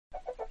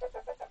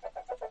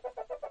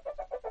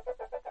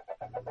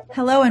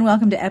Hello and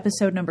welcome to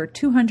episode number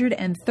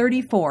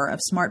 234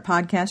 of Smart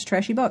Podcast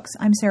Trashy Books.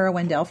 I'm Sarah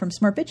Wendell from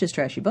Smart Bitches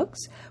Trashy Books.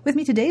 With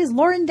me today is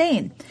Lauren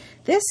Dane.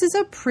 This is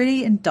a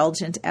pretty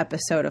indulgent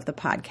episode of the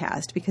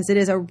podcast because it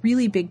is a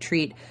really big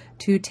treat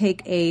to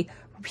take a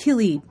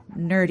really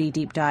nerdy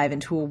deep dive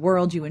into a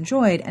world you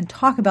enjoyed and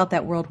talk about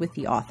that world with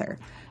the author.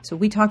 So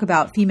we talk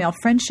about female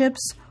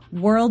friendships,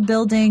 world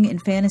building in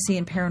fantasy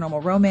and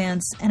paranormal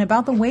romance, and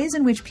about the ways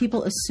in which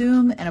people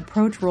assume and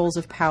approach roles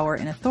of power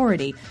and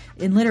authority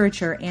in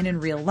literature and in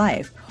real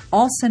life,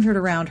 all centered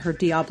around her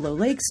Diablo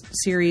Lake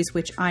series,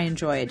 which I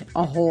enjoyed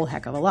a whole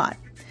heck of a lot.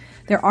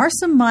 There are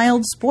some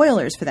mild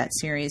spoilers for that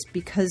series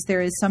because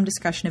there is some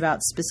discussion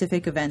about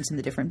specific events in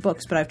the different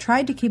books, but I've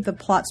tried to keep the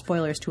plot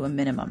spoilers to a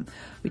minimum.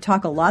 We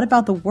talk a lot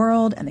about the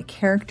world and the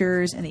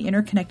characters and the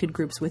interconnected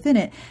groups within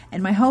it,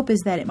 and my hope is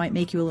that it might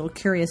make you a little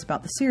curious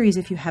about the series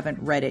if you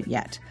haven't read it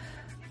yet.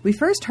 We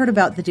first heard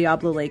about the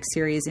Diablo Lake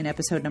series in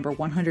episode number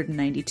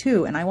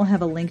 192, and I will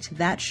have a link to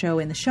that show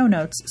in the show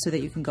notes so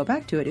that you can go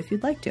back to it if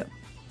you'd like to.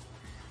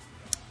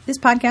 This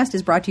podcast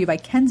is brought to you by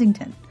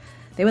Kensington.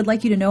 They would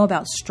like you to know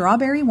about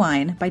Strawberry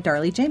Wine by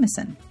Darlie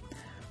Jameson.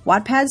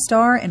 Wattpad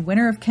star and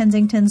winner of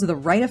Kensington's The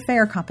Right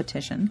Affair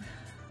competition,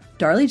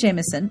 Darlie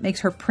Jameson makes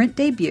her print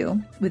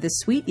debut with a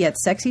sweet yet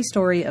sexy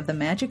story of the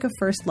magic of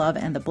first love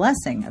and the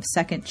blessing of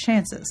second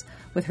chances,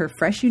 with her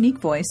fresh, unique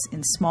voice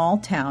in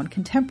small-town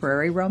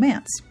contemporary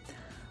romance.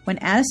 When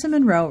Addison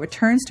Monroe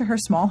returns to her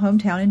small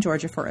hometown in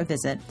Georgia for a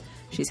visit,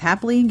 she's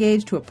happily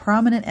engaged to a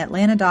prominent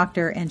Atlanta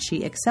doctor and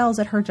she excels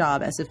at her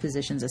job as a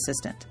physician's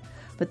assistant.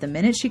 But the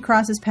minute she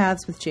crosses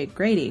paths with Jake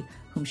Grady,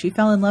 whom she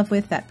fell in love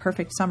with that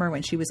perfect summer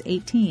when she was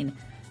 18,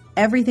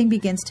 everything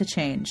begins to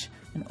change,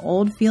 and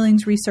old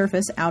feelings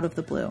resurface out of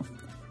the blue.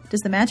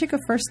 Does the magic of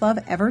first love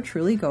ever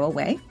truly go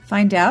away?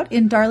 Find out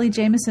in Darlie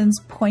Jameson's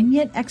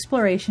poignant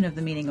exploration of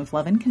the meaning of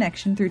love and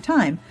connection through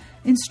time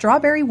in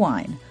Strawberry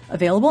Wine,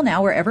 available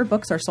now wherever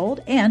books are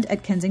sold and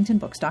at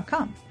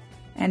kensingtonbooks.com.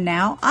 And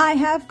now I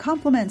have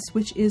compliments,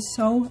 which is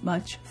so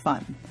much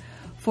fun.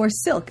 For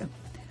Silk,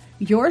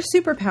 your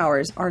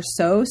superpowers are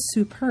so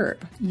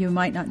superb. You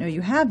might not know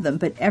you have them,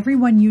 but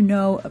everyone you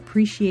know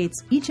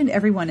appreciates each and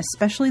every one,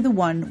 especially the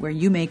one where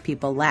you make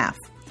people laugh.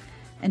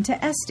 And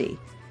to Esty,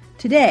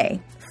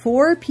 today,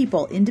 4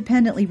 people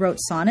independently wrote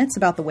sonnets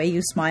about the way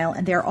you smile,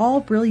 and they're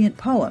all brilliant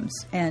poems.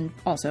 And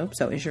also,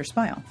 so is your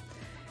smile.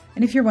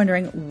 And if you're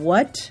wondering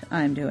what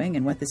I'm doing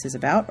and what this is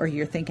about, or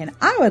you're thinking,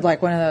 I would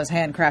like one of those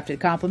handcrafted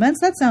compliments,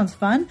 that sounds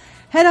fun,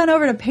 head on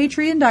over to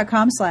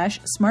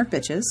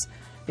patreon.com/smartbitches.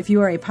 If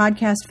you are a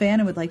podcast fan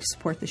and would like to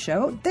support the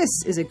show, this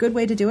is a good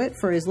way to do it.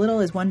 For as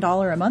little as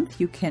 $1 a month,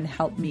 you can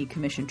help me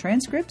commission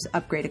transcripts,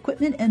 upgrade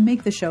equipment, and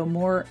make the show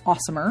more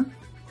awesomer,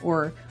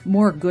 or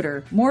more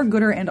gooder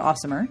and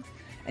awesomer.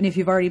 And if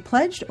you've already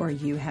pledged or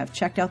you have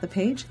checked out the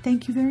page,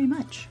 thank you very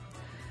much.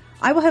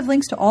 I will have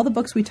links to all the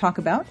books we talk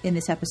about in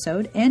this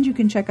episode, and you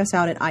can check us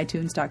out at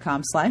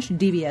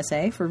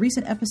itunes.com/DBSA for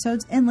recent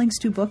episodes and links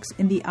to books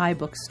in the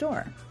iBook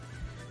store.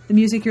 The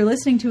music you're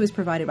listening to is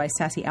provided by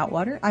Sassy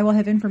Outwater. I will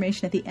have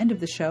information at the end of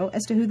the show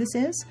as to who this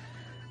is.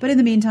 But in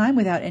the meantime,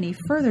 without any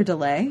further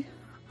delay,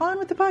 on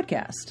with the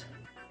podcast.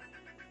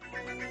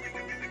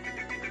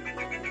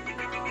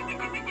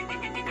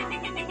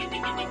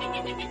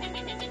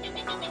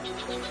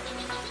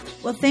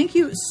 Well, thank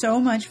you so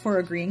much for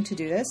agreeing to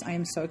do this. I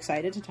am so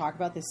excited to talk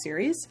about this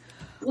series.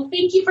 Well,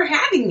 thank you for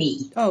having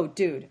me. Oh,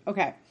 dude.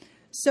 Okay.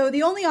 So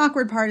the only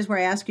awkward part is where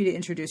I ask you to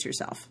introduce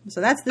yourself. So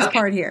that's this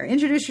part here.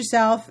 Introduce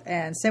yourself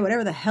and say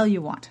whatever the hell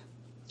you want.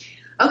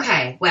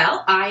 Okay.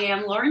 Well, I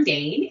am Lauren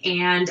Dane,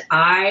 and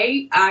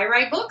I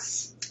write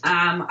books.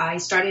 I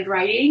started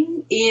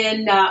writing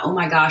in, oh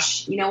my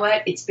gosh, you know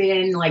what? It's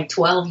been like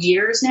 12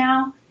 years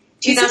now.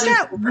 Isn't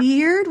that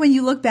weird when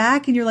you look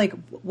back and you're like,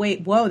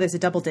 wait, whoa, there's a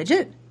double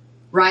digit?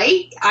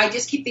 Right? I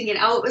just keep thinking,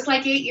 oh, it was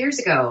like 8 years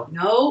ago.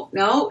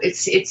 No,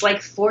 it's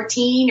like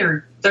 14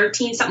 or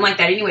 13, something like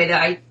that. Anyway,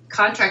 that I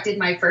contracted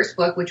my first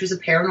book, which was a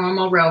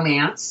paranormal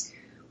romance,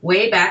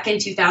 way back in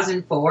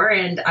 2004,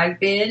 and I've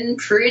been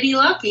pretty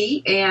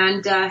lucky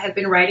and have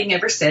been writing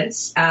ever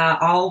since.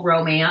 All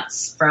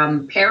romance,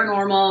 from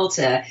paranormal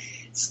to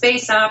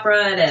space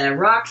opera to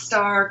rock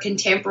star,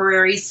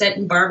 contemporary, set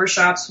in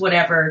barbershops,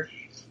 whatever.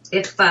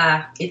 If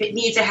it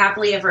needs a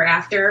happily ever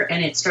after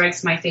and it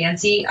strikes my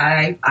fancy,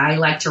 I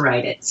like to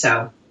write it.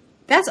 So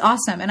that's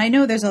awesome. And I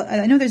know there's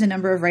a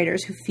number of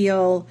writers who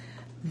feel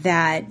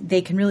that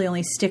they can really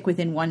only stick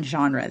within one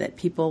genre, that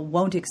people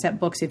won't accept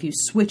books if you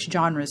switch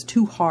genres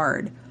too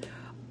hard.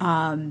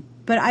 But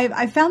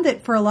I found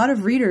that for a lot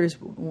of readers,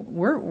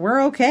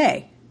 we're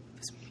okay.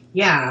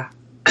 Yeah.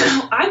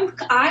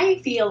 I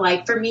feel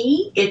like for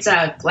me, it's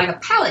like a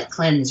palate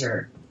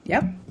cleanser.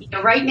 Yep. You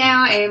know, right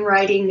now I am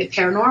writing the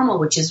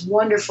paranormal, which is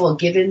wonderful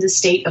given the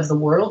state of the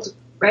world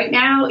right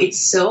now. It's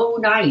so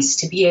nice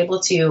to be able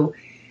to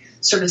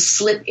sort of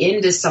slip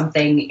into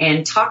something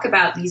and talk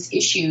about these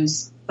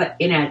issues, but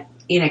in a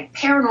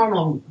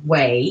paranormal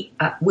way,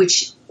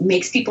 which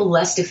makes people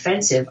less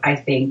defensive, I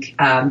think,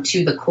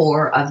 to the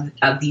core of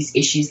these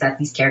issues that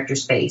these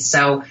characters face.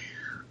 So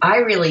I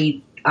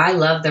really I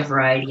love the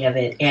variety of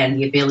it and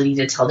the ability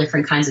to tell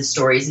different kinds of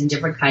stories in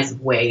different kinds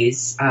of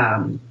ways,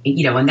 and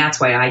that's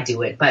why I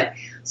do it. But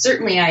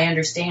certainly I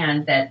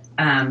understand that,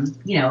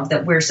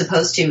 that we're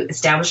supposed to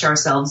establish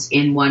ourselves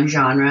in one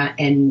genre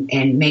and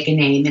make a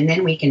name, and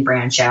then we can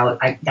branch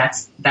out.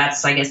 That's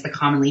I guess, the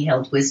commonly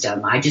held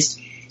wisdom. I just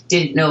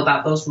didn't know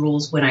about those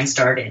rules when I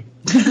started.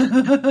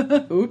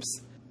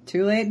 Oops.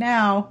 Too late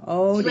now.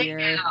 Oh, dear.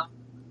 Now.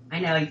 I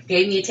know. It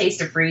gave me a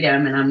taste of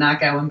freedom, and I'm not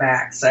going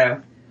back,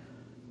 so...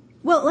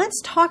 Well, let's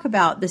talk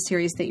about the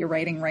series that you're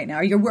writing right now.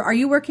 Are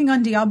you working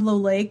on Diablo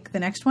Lake, the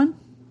next one?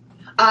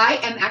 I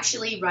am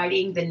actually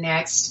writing the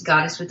next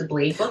Goddess with the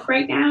Blade book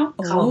right now,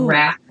 called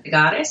Wrath of the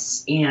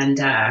Goddess,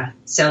 and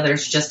so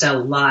there's just a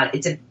lot.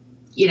 It's a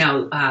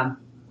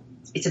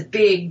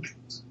big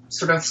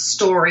sort of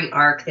story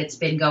arc that's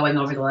been going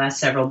over the last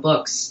several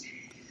books.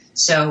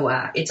 So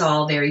it's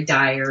all very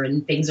dire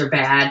and things are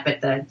bad,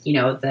 but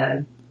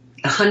the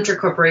Hunter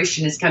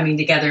Corporation is coming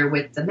together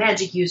with the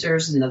magic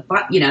users and the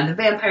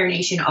Vampire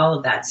Nation, all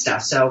of that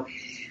stuff. So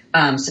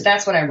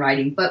that's what I'm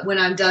writing. But when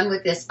I'm done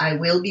with this, I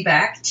will be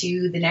back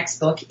to the next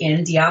book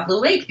in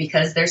Diablo Lake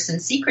because there's some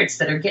secrets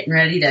that are getting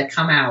ready to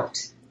come out.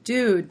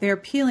 Dude, they're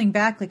peeling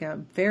back like a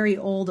very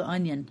old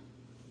onion.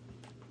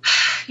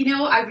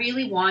 I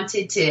really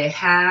wanted to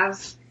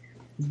have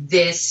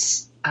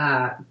this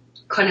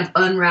kind of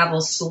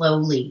unravel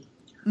slowly.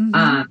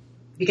 Mm-hmm.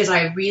 Because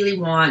I really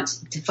want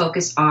to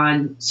focus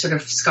on sort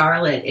of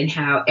Scarlet and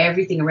how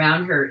everything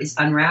around her is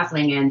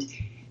unraveling. And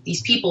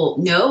these people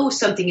know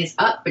something is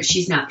up, but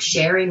she's not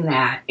sharing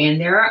that. And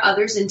there are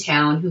others in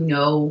town who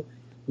know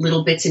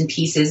little bits and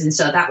pieces. And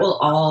so that will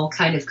all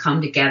kind of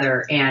come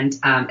together and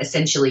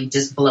essentially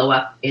just blow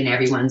up in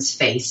everyone's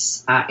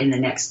face in the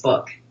next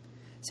book.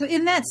 So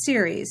in that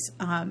series,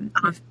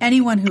 if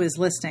anyone who is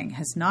listening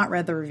has not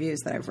read the reviews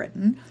that I've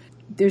written,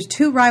 there's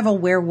 2 rival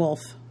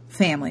werewolf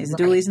families, the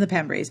Dooleys and the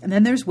Pembrys, and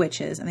then there's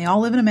witches, and they all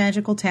live in a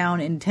magical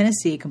town in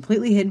Tennessee,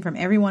 completely hidden from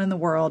everyone in the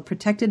world,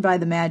 protected by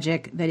the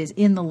magic that is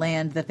in the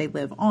land that they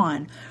live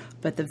on.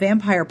 But the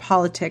vampire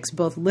politics,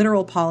 both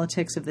literal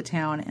politics of the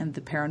town and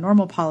the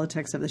paranormal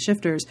politics of the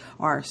shifters,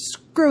 are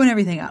screwing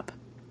everything up.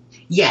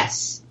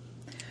 Yes.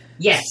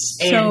 Yes.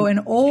 So an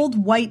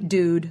old white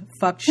dude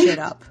fucked shit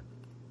up.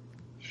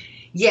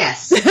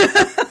 Yes.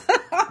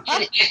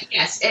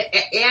 Yes,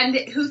 and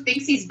who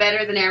thinks he's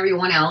better than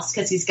everyone else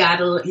because he's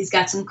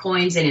got some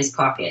coins in his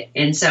pocket,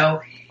 and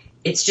so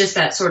it's just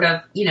that sort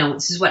of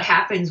this is what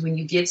happens when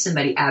you give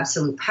somebody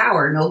absolute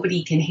power.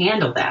 Nobody can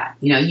handle that.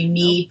 You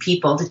need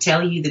people to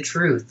tell you the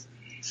truth,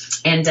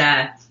 and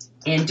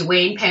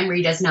Dwayne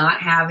Pembry does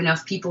not have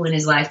enough people in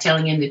his life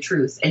telling him the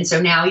truth, and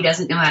so now he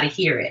doesn't know how to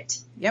hear it.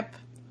 Yep.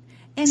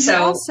 And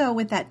so, also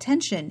with that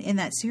tension in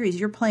that series,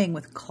 you're playing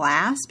with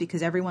class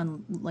because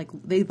everyone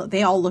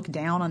they all look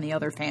down on the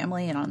other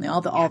family and on all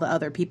the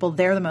other people.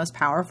 They're the most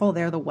powerful.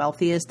 They're the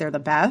wealthiest. They're the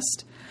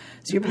best.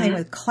 So you're playing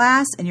with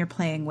class and you're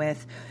playing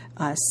with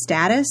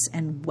status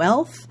and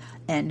wealth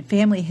and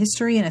family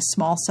history in a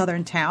small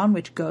southern town,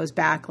 which goes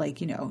back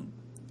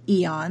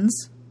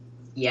eons.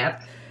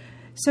 Yep.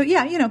 So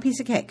yeah, piece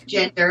of cake.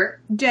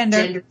 Gender.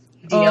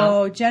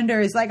 Oh, gender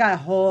is like a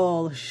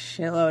whole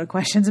shitload of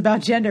questions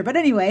about gender. But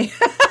anyway,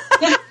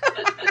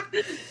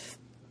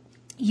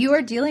 you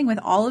are dealing with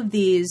all of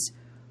these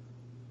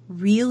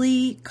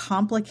really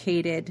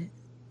complicated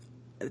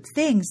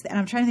things. And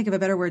I'm trying to think of a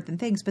better word than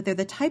things, but they're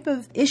the type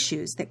of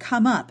issues that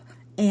come up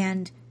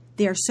and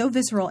they are so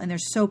visceral and they're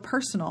so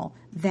personal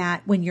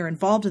that when you're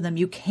involved in them,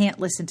 you can't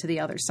listen to the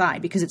other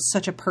side because it's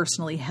such a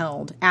personally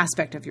held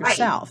aspect of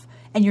yourself.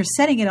 Right. And you're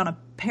setting it on a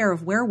pair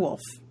of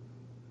werewolf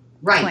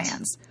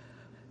clans.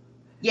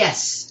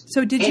 Yes.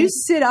 So did you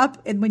sit up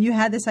and when you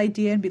had this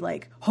idea and be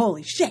like,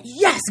 holy shit,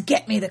 yes,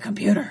 get me the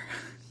computer?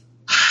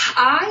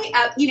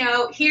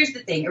 Here's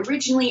the thing.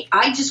 Originally,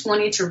 I just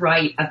wanted to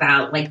write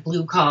about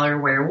blue collar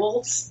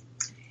werewolves.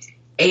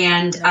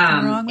 And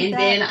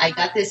then I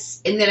got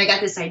this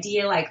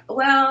idea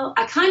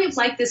I kind of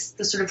like the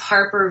sort of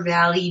Harper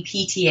Valley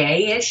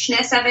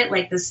PTA-ishness of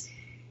it,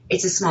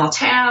 it's a small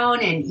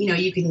town and,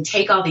 you can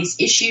take all these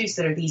issues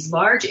that are these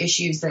large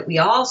issues that we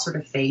all sort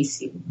of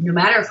face, no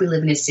matter if we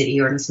live in a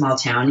city or in a small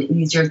town.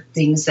 These are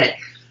things that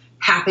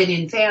happen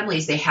in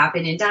families, they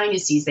happen in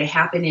dynasties, they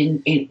happen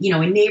in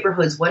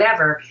neighborhoods,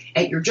 whatever,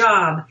 at your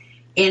job.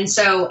 And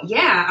so,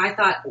 I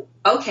thought,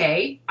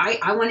 okay,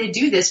 I want to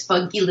do this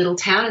funky little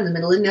town in the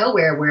middle of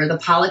nowhere where the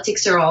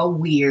politics are all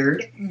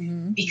weird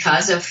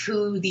because of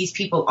who these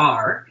people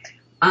are.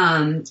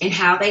 And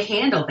how they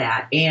handle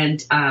that.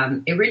 And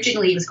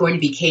originally it was going to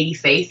be Katie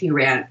Faith who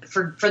ran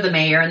for the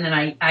mayor. And then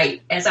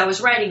I, as I was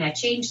writing, I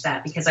changed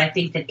that because I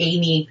think that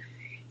Amy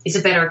is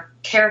a better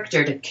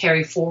character to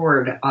carry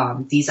forward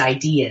these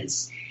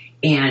ideas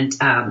and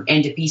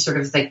to be sort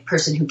of the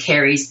person who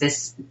carries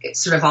this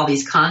sort of all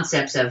these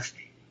concepts of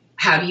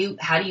how do you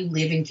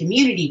live in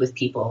community with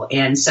people.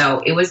 And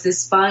so it was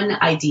this fun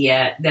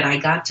idea that I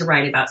got to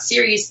write about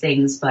serious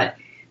things, but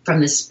from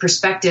this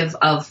perspective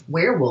of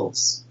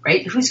werewolves,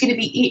 right? Who's going to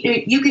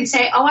be, you can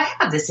say, oh, I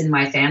have this in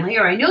my family,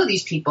 or I know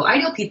these people. I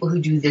know people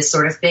who do this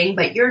sort of thing,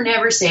 but you're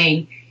never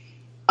saying,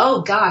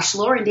 oh gosh,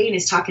 Lauren Dane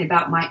is talking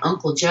about my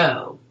Uncle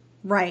Joe.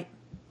 Right.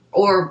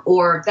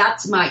 Or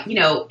that's my,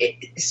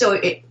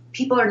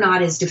 people are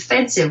not as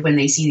defensive when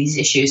they see these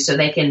issues, so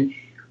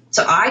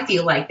so I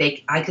feel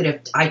like I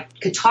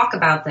could talk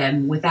about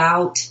them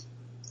without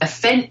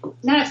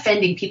not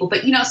offending people,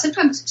 but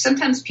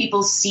sometimes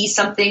people see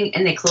something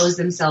and they close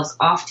themselves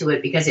off to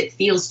it because it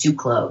feels too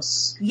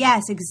close.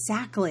 Yes,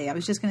 exactly. I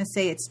was just going to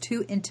say it's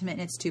too intimate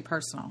and it's too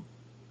personal.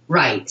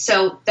 Right.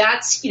 So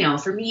that's,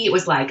 for me, it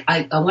was like,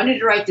 I wanted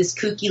to write this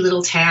kooky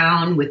little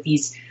town with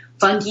these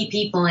funky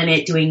people in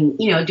it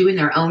doing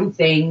their own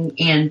thing.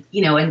 And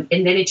then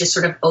it just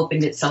sort of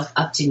opened itself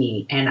up to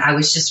me. And I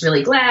was just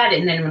really glad.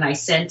 And then when I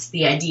sent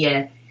the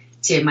idea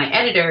to my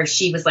editor,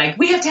 she was like,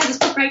 we have to have this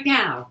book right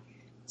now.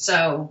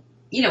 So,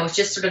 it's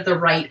just sort of the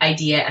right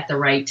idea at the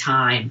right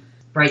time,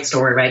 right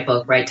story, right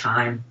book, right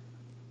time.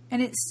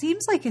 And it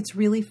seems like it's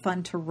really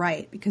fun to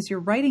write because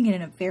you're writing it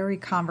in a very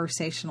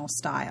conversational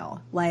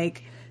style.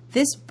 Like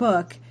this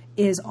book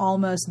is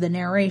almost the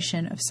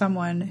narration of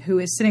someone who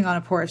is sitting on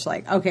a porch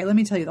like, okay, let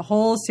me tell you the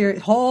whole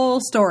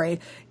story.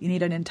 You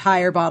need an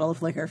entire bottle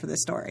of liquor for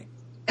this story.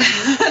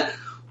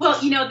 Well,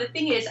 the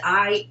thing is,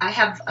 I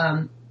have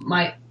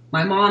my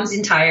mom's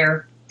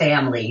entire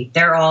family.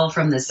 They're all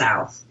from the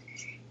South.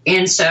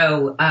 And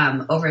so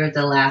over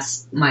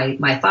the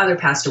my father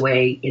passed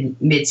away in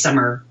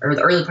midsummer or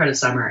the early part of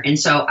summer. And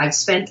so I've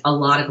spent a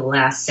lot of the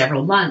last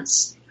several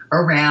months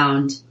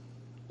around,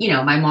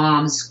 my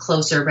mom's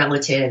closer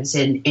relatives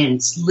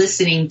and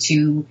listening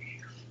to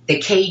the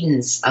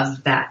cadence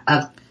of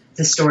the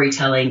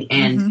storytelling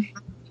and the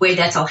way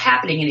that's all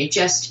happening. And it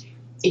just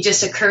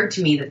occurred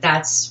to me that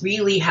that's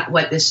really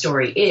what this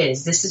story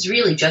is. This is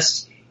really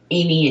just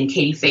Amy and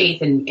Katie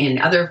Faith and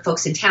other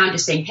folks in town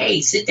just saying,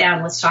 hey, sit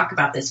down, let's talk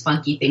about this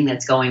funky thing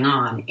that's going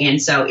on.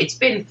 And so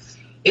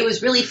it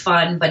was really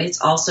fun, but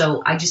it's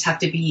also, I just have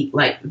to be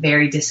like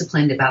very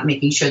disciplined about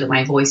making sure that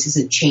my voice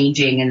isn't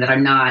changing and that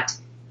I'm not,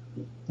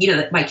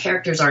 that my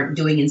characters aren't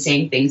doing and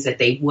saying things that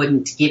they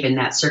wouldn't given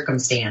that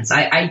circumstance.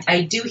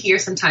 I do hear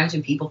sometimes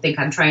when people think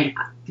I'm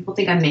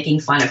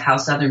making fun of how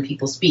Southern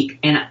people speak,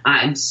 and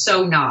I'm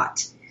so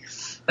not.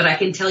 But I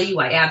can tell you,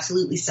 I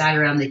absolutely sat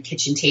around the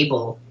kitchen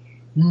table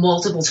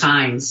multiple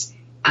times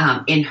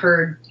and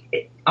heard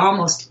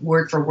almost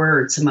word for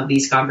word some of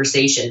these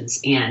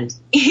conversations and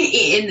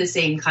in the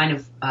same kind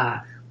of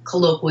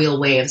colloquial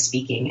way of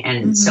speaking.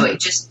 And so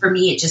for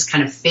me, it just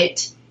kind of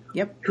fit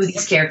who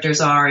these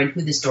characters are and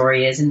who the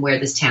story is and where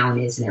this town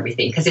is and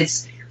everything. Because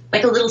it's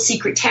like a little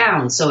secret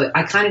town. So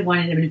I kind of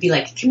wanted them to be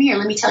like, come here,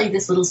 let me tell you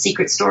this little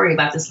secret story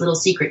about this little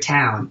secret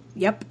town.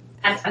 Yep.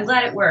 I'm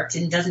glad it worked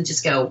and doesn't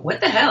just go,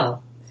 what the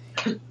hell?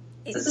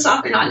 Does this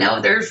author not know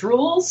there's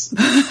rules?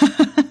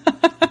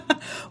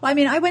 Well, I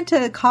mean, I went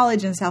to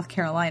college in South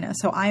Carolina,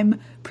 so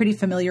I'm pretty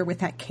familiar with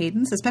that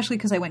cadence, especially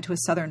because I went to a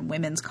Southern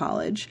women's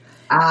college.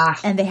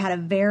 And they had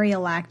a very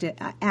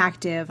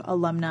active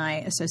alumni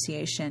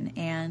association.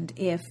 And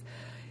if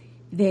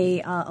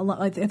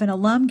an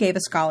alum gave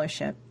a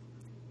scholarship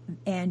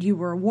and you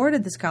were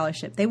awarded the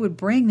scholarship, they would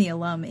bring the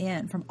alum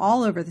in from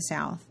all over the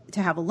South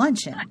to have a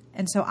luncheon.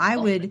 And so I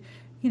would,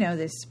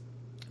 this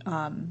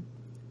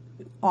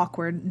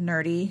awkward,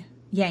 nerdy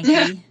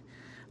Yankee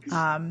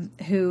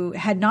who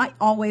had not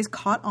always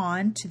caught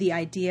on to the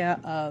idea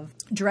of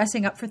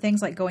dressing up for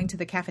things like going to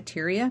the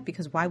cafeteria,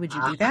 because why would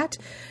you do that?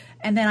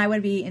 And then I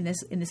would be in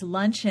this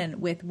luncheon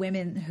with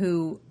women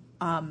who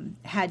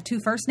had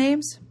two first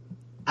names.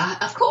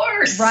 Of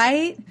course.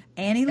 Right?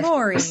 Annie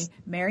Laurie,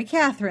 Mary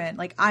Catherine.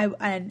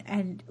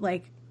 I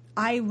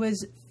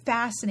was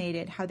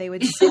fascinated how they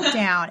would sit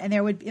down and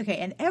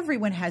and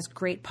everyone has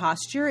great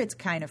posture. It's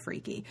kind of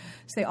freaky.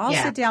 So they all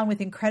sit down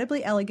with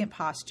incredibly elegant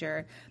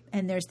posture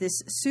and there's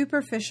this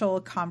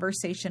superficial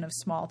conversation of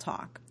small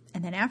talk.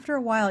 And then after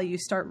a while you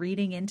start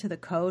reading into the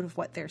code of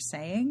what they're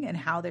saying and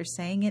how they're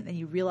saying it, and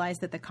you realize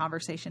that the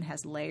conversation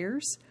has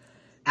layers.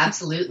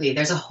 Absolutely.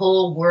 There's a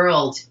whole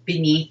world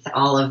beneath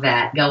all of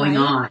that going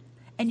on.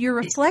 And you're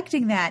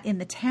reflecting that in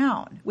the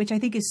town, which I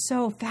think is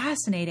so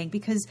fascinating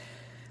because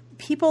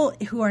people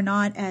who are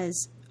not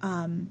as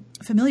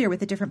familiar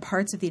with the different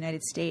parts of the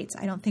United States,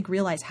 I don't think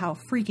realize how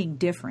freaking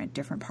different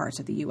parts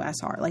of the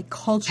U.S. are, like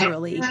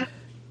culturally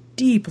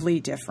deeply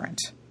different.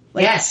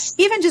 Yes.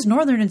 Even just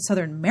Northern and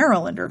Southern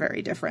Maryland are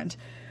very different.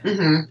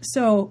 Mm-hmm.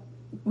 So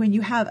when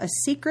you have a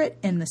secret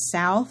in the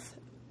South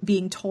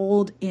being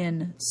told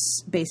in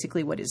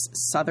basically what is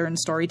Southern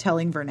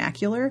storytelling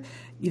vernacular,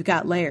 you've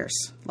got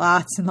layers,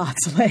 lots and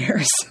lots of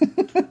layers.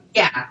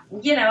 Yeah.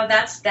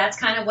 That's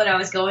kind of what I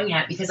was going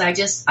at, because I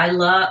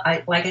love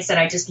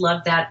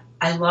that.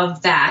 I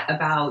love that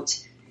about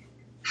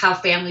how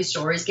family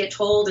stories get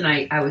told. And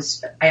I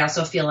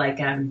also feel like,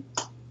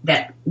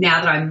 that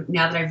now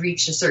that I've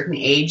reached a certain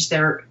age,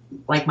 they're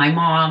like my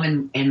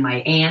mom and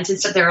my aunt and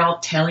stuff, they're all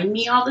telling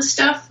me all this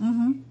stuff.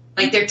 Mm-hmm.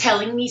 Like they're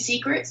telling me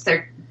secrets.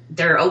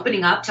 They're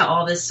opening up to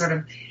all this sort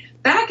of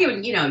back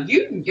when,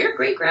 your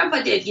great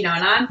grandpa did, and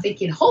I'm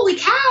thinking, holy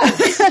cow,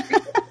 this is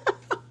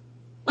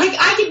like,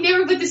 I could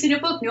never put this in a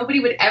book. Nobody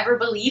would ever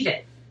believe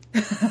it.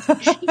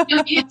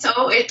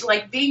 So it's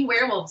like being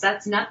werewolves,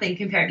 that's nothing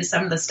compared to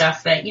some of the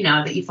stuff that,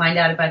 that you find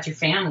out about your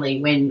family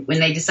when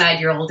they decide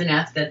you're old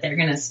enough that they're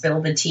going to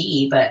spill the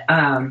tea. But,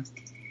 so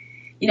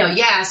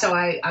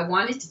I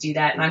wanted to do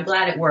that, and I'm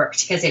glad it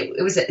worked, because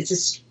it's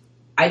just,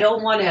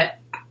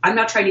 I'm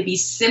not trying to be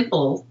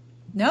simple.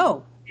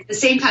 No. At the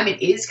same time,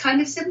 it is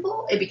kind of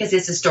simple because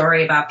it's a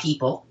story about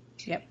people.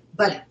 Yep.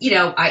 But,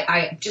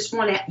 I just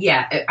want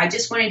to, I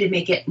just wanted to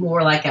make it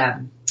more like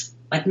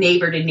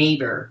neighbor to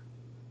neighbor,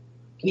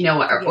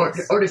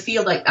 or to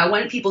feel like, I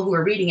wanted people who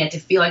are reading it to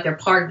feel like they're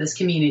part of this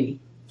community.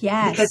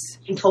 Yes. Because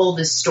they're being told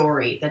this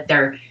story, that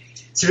they're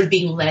sort of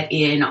being let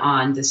in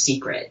on the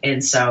secret.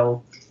 And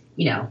so,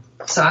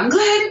 so I'm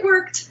glad it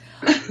worked.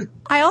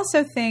 I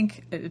also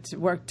think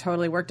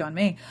totally worked on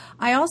me.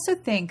 I also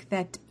think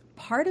that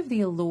part of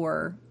the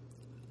allure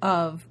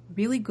of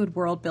really good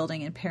world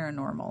building in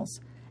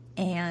paranormals,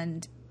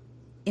 and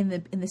in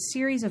the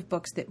series of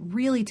books that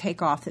really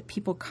take off, that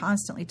people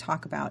constantly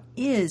talk about,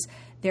 is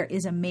there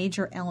is a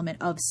major element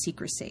of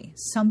secrecy.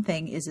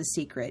 Something is a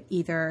secret.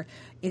 Either,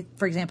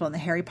 for example, in the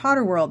Harry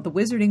Potter world, the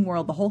wizarding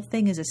world, the whole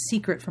thing is a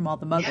secret from all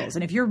the muggles. Yeah.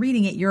 And if you're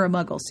reading it, you're a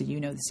muggle, so you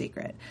know the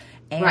secret.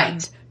 And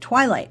right.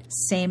 Twilight,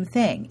 same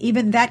thing.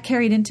 Even that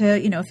carried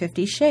into,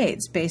 50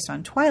 Shades based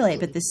on Twilight.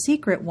 But the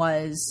secret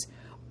was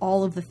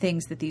all of the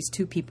things that these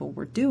two people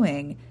were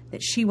doing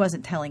that she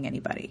wasn't telling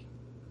anybody.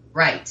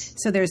 Right.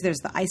 So there's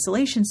the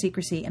isolation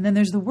secrecy, and then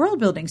there's the world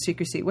building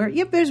secrecy where,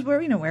 there's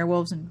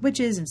werewolves and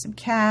witches and some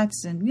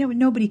cats, and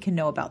nobody can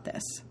know about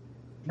this.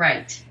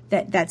 Right.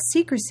 That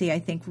secrecy, I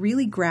think,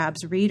 really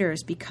grabs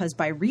readers, because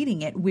by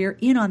reading it, we're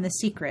in on the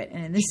secret,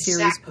 and in this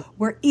series,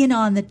 we're in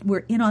on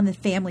the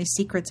family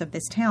secrets of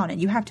this town, and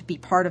you have to be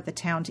part of the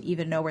town to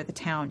even know where the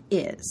town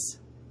is.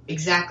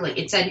 Exactly.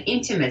 It's an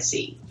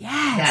intimacy.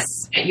 Yes.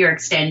 That you're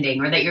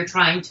extending, or that you're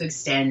trying to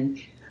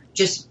extend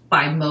just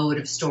by mode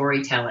of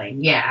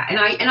storytelling. Yeah.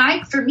 And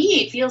I, for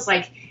me, it feels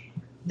like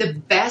the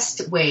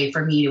best way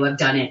for me to have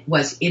done it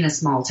was in a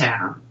small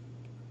town,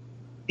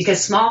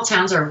 because small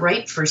towns are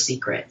ripe for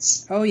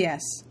secrets. Oh,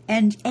 yes.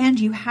 And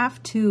you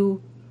have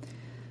to,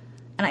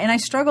 and I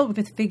struggled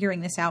with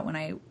figuring this out when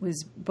I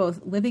was both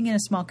living in a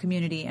small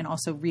community and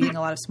also reading a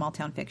lot of small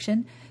town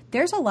fiction.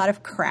 There's a lot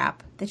of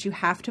crap that you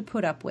have to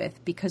put up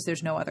with because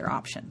there's no other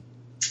option.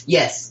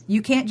 Yes.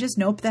 You can't just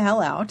nope the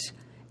hell out.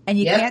 And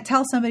you can't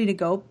tell somebody to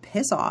go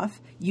piss off.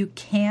 You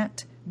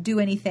can't do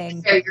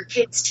anything. Or your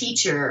kid's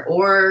teacher,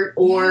 or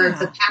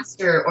the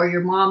pastor, or your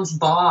mom's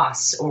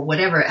boss, or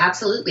whatever.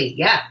 Absolutely,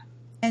 yeah.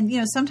 And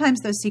sometimes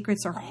those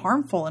secrets are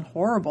harmful and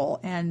horrible,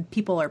 and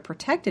people are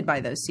protected by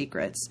those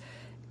secrets.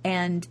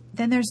 And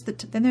then there's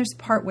the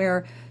part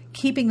where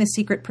keeping the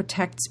secret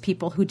protects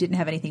people who didn't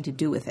have anything to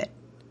do with it.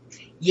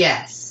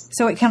 Yes.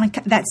 So it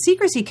that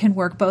secrecy can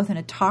work both in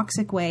a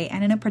toxic way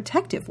and in a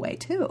protective way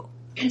too.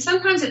 And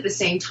sometimes at the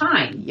same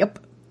time. Yep.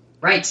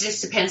 Right. It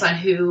just depends on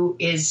who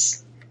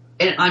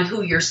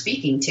you're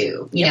speaking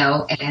to,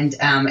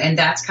 and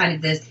that's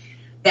kind of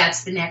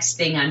that's the next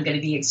thing I'm going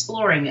to be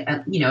exploring,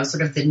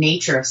 sort of the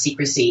nature of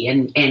secrecy,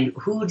 and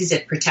who does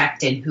it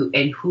protect, and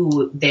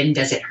who then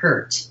does it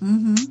hurt?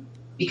 Mm-hmm.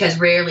 Because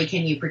rarely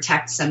can you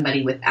protect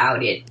somebody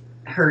without it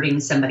hurting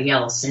somebody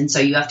else. And so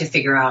you have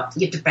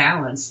to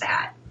balance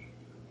that.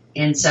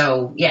 And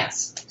so,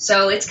 yes.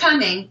 So it's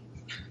coming.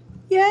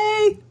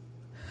 Yay.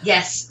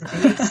 Yes.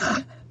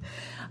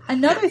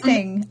 Another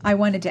thing I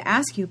wanted to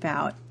ask you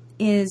about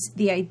is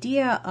the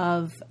idea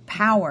of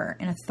power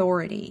and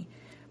authority,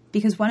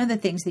 because one of the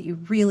things that you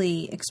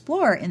really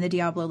explore in the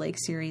Diablo Lake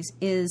series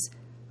is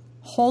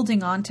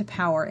holding on to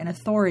power and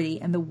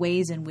authority and the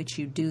ways in which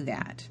you do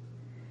that.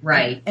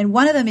 Right. And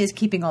one of them is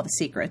keeping all the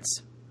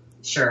secrets.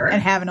 Sure.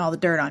 And having all the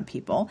dirt on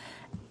people.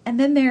 And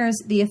then there's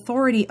the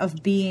authority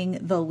of being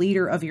the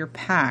leader of your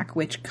pack,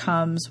 which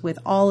comes with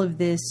all of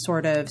this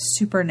sort of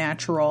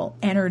supernatural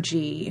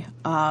energy.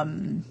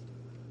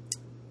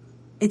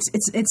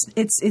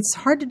 It's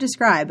hard to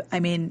describe.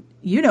 I mean,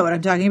 you know what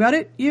I'm talking about.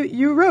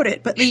 You wrote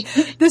it, but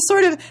the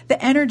sort of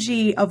the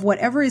energy of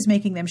whatever is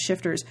making them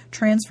shifters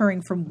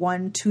transferring from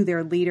one to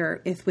their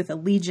leader with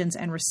allegiance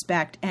and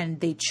respect, and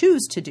they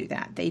choose to do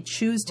that. They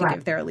choose to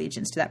give their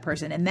allegiance to that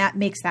person, and that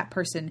makes that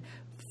person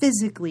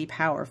physically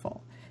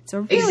powerful. It's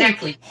a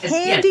really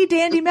handy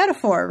dandy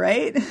metaphor,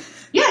 right?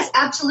 Yes,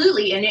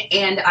 absolutely.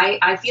 And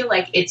I feel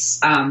like it's,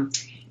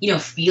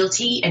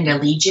 fealty and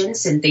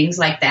allegiance and things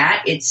like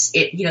that.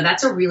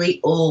 That's a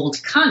really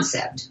old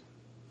concept.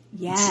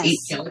 Yes.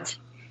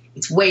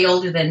 It's way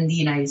older than the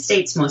United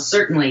States, most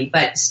certainly.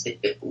 But,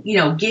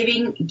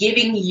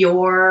 giving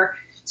your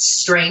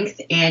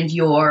strength and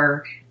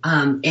your,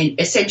 and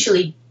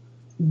essentially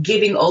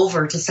giving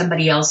over to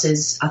somebody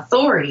else's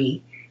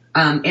authority.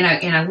 And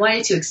I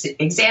wanted to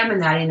examine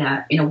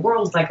that in a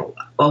world like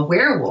a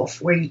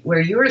werewolf, where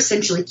you're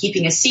essentially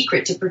keeping a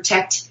secret to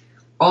protect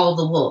all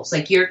the wolves.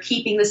 Like, you're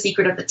keeping the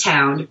secret of the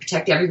town to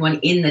protect everyone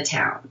in the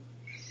town.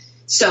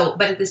 So,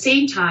 but at the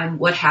same time,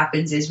 what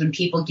happens is when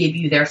people give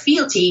you their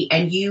fealty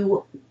and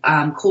you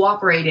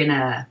cooperate in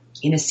a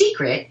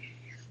secret,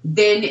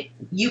 then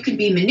you can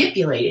be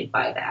manipulated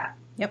by that.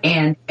 Yep.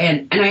 And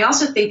I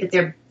also think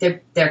that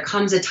there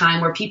comes a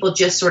time where people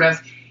just sort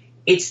of,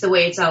 it's the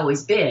way it's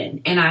always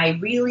been. And I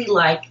really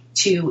like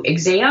to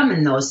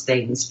examine those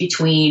things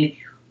between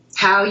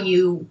how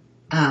you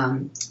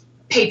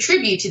pay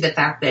tribute to the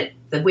fact that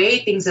the way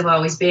things have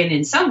always been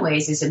in some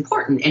ways is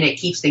important, and it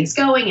keeps things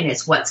going, and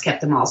it's what's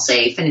kept them all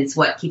safe, and it's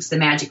what keeps the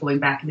magic going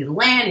back into the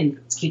land, and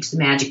it keeps the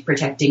magic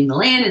protecting the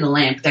land, and the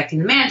land protecting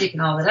the magic,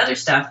 and all that other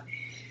stuff.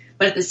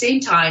 But at the same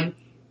time,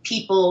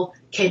 people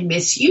can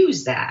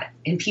misuse that,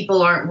 and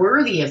people aren't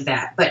worthy of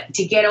that. But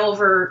to get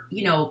over,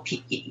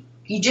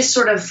 you just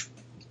sort of,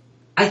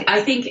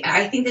 I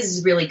think this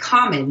is really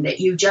common, that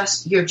you're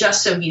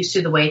just so used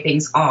to the way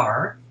things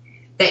are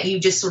that you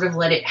just sort of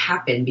let it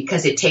happen,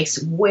 because it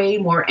takes way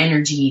more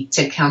energy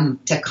to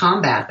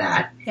combat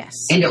that.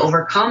 Yes. And to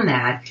overcome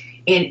that.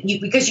 And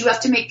because you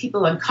have to make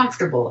people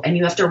uncomfortable, and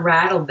you have to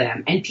rattle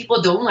them, and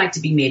people don't like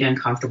to be made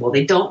uncomfortable.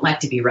 They don't like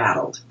to be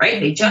rattled,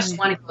 right? They just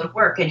want to go to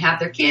work and have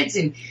their kids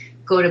and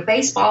go to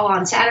baseball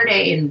on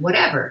Saturday and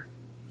whatever.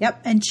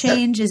 Yep. And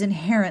change is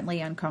inherently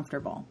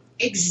uncomfortable.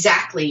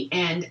 Exactly.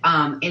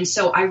 And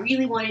so I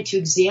really wanted to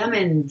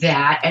examine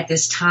that at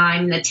this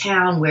time in the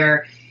town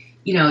where,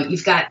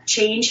 you've got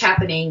change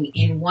happening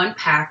in one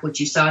pack, which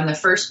you saw in the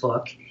first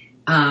book,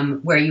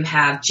 where you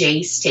have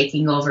Jace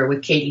taking over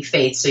with Katie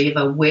Faith. So you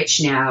have a witch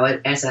now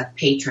as a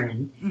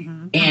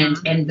patron,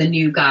 and the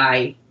new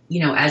guy,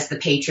 as the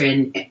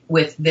patron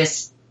with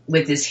this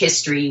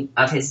history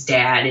of his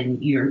dad,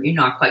 and you're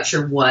not quite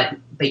sure what,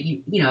 but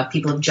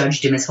people have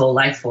judged him his whole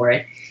life for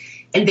it.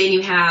 And then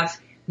you have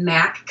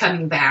Mac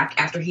coming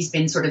back after he's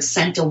been sort of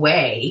sent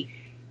away,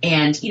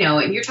 and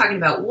and you're talking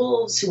about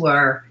wolves who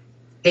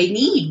they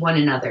need one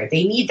another.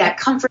 They need that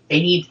comfort.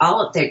 They need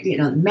all of their,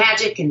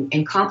 magic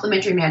and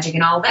complementary magic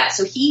and all that.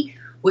 So he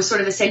was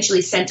sort of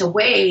essentially sent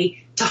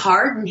away to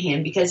harden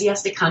him, because he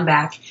has to come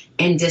back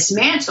and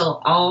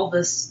dismantle all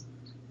this,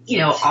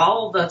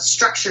 all the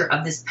structure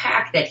of this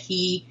pack that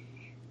he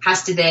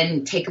has to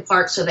then take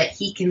apart so that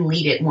he can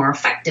lead it more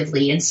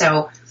effectively. And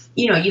so,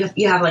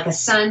 you have like a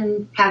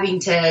son having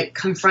to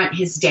confront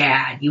his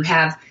dad. You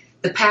have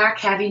the pack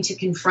having to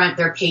confront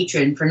their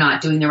patron for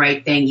not doing the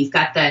right thing. You've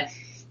got the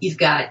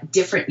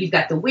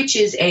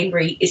witches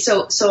angry.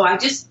 So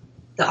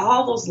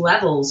all those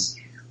levels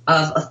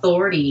of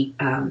authority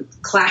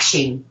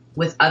clashing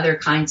with other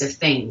kinds of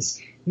things,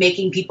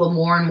 making people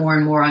more and more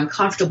and more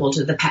uncomfortable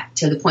to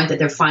the point that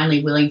they're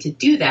finally willing to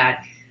do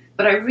that.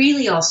 But I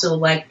really also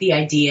like the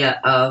idea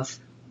of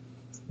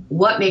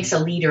what makes a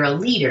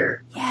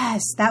leader.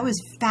 Yes, that was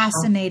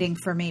fascinating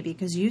for me,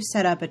 because you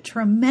set up a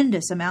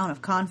tremendous amount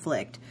of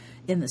conflict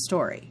in the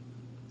story.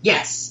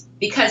 Yes,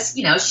 because,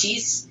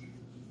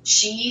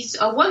 she's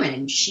a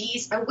woman.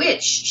 She's a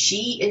witch.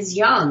 She is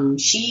young.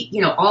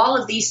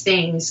 All of these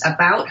things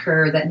about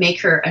her that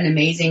make her an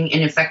amazing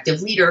and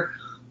effective leader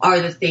are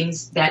the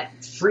things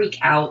that freak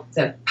out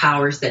the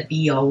powers that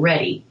be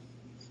already.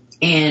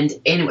 And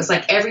it was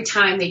like every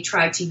time they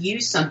tried to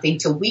use something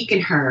to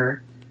weaken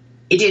her,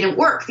 it didn't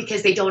work,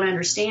 because they don't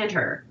understand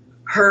her.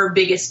 Her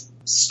biggest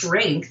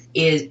strength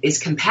is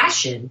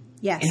compassion.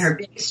 Yes. And her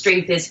biggest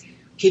strength is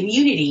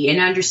community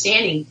and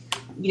understanding.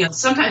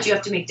 Sometimes you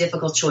have to make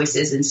difficult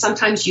choices, and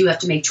sometimes you have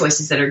to make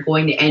choices that are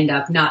going to end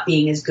up not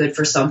being as good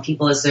for some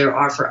people as there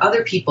are for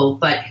other people,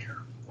 but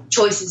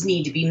choices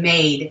need to be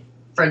made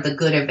for the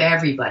good of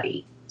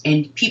everybody.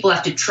 And people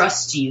have to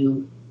trust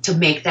you to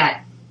make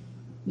that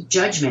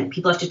judgment.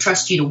 People have to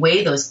trust you to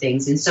weigh those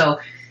things. And so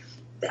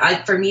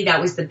for me,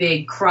 that was the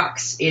big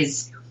crux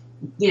is,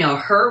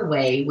 her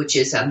way, which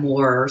is a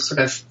more sort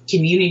of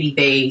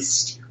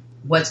community-based,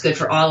 what's good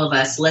for all of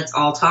us, let's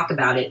all talk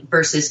about it,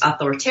 versus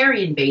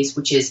authoritarian based,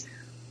 which is,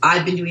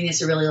 I've been doing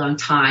this a really long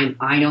time.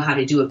 I know how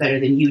to do it better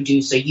than you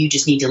do. So you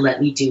just need to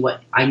let me do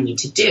what I need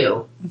to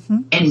do.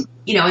 And,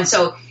 and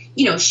so,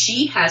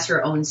 she has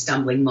her own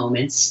stumbling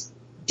moments,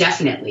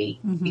 definitely,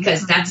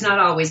 because that's not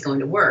always going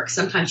to work.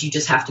 Sometimes you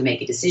just have to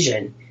make a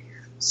decision.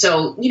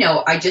 So,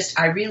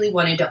 I really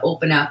wanted to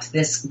open up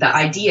the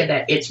idea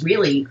that it's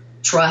really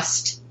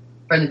trust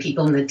from the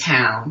people in the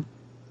town.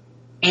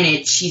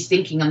 And she's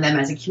thinking of them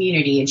as a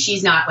community, and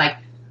she's not like,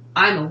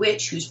 I'm a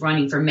witch who's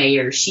running for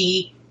mayor.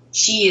 She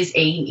is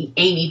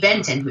Amy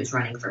Benton who's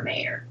running for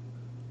mayor,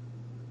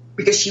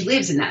 because she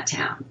lives in that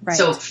town. Right.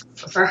 So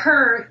for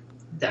her,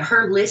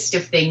 her list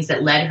of things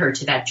that led her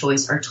to that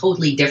choice are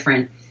totally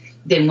different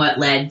than what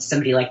led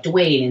somebody like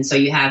Dwayne. And so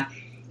you have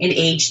an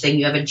age thing,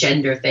 you have a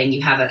gender thing,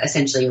 you have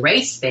essentially a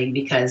race thing,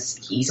 because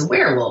he's a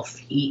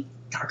werewolf.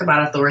 Talk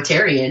about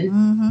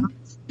authoritarian.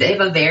 They have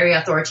a very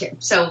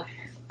authoritarian. So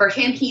for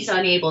him, he's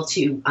unable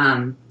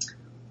to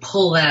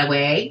pull that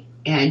away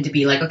and to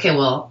be like, okay,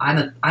 well,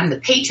 I'm the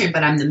patron,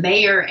 but I'm the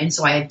mayor, and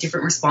so I have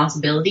different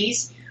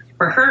responsibilities.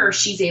 For her,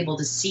 she's able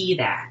to see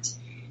that.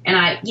 And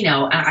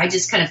I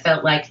just kind of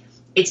felt like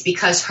it's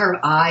because her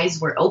eyes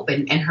were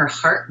open and her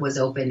heart was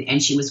open,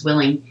 and she was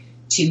willing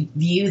to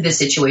view the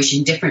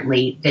situation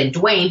differently than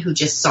Dwayne, who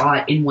just saw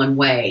it in one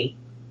way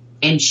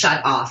and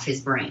shut off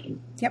his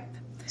brain. Yep.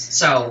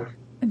 So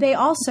they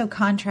also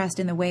contrast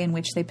in the way in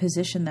which they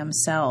position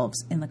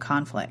themselves in the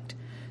conflict.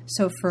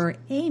 So for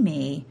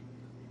Amy,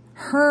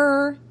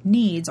 her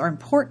needs are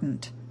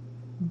important,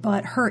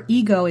 but her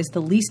ego is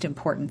the least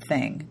important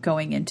thing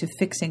going into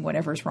fixing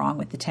whatever's wrong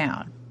with the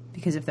town.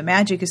 Because if the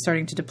magic is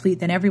starting to deplete,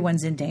 then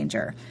everyone's in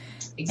danger.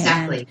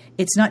 Exactly. And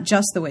it's not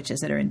just the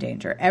witches that are in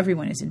danger.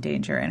 Everyone is in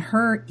danger. And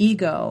her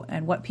ego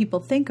and what people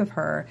think of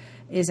her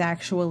is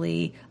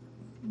actually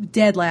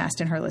dead last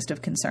in her list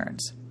of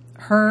concerns.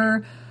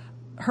 Her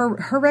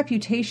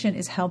reputation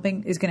is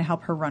going to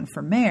help her run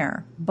for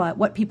mayor, but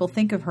what people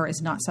think of her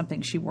is not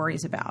something she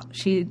worries about.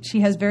 She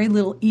has very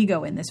little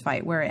ego in this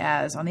fight,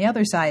 whereas on the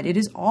other side, it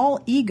is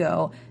all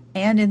ego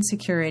and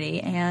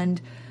insecurity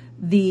and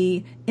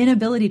the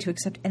inability to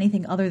accept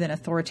anything other than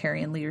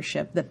authoritarian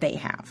leadership that they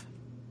have.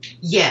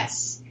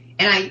 Yes.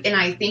 And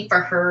I think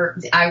for her,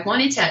 I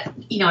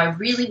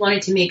really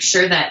wanted to make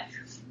sure that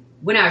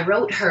when I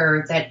wrote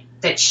her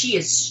that she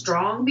is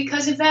strong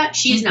because of that.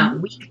 She is not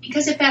weak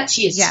because of that.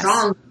 She is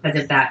strong because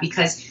of that,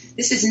 because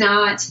this is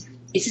not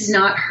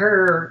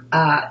her,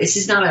 this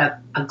is not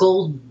a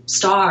gold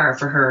star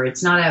for her.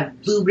 It's not a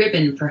blue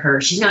ribbon for her.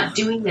 She's not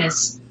doing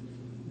this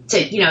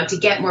to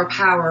get more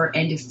power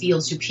and to feel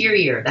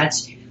superior.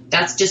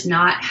 That's just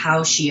not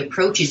how she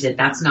approaches it.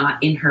 That's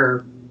not in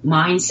her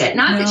mindset.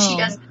 Not that she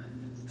doesn't.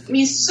 I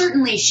mean,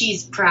 certainly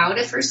she's proud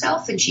of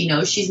herself and she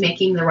knows she's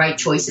making the right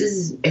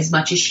choices as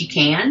much as she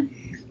can.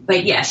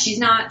 But yeah, she's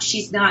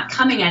not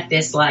coming at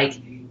this like,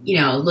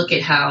 look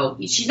at how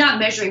she's not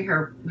measuring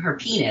her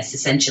penis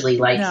essentially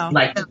like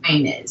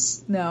Dwayne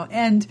is. No.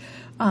 And,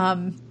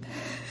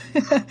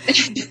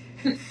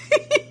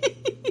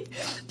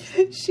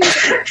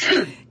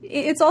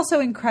 it's also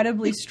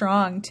incredibly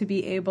strong to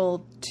be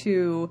able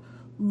to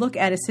look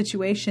at a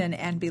situation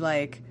and be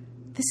like,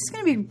 this is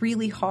going to be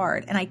really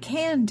hard and I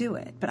can do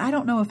it, but I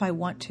don't know if I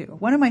want to.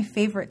 One of my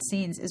favorite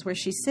scenes is where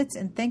she sits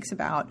and thinks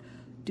about,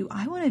 do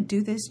I want to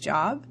do this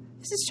job?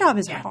 This job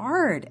is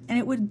hard and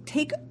it would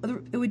take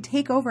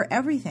over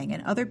everything.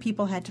 And other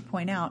people had to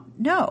point out,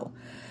 no,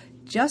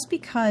 just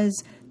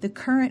because the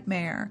current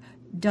mayor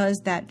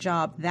does that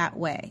job that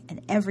way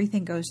and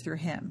everything goes through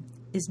him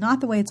is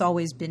not the way it's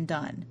always been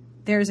done.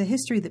 There's a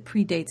history that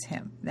predates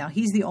him. Now,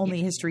 he's the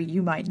only history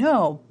you might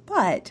know,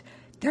 but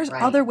there's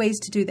other ways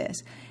to do this.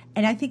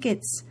 And I think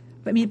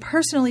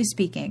personally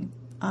speaking,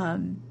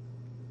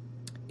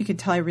 you can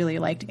tell I really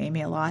liked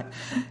Amy a lot.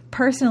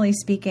 Personally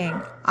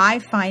speaking, I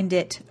find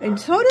it, and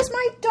so does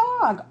my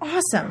dog.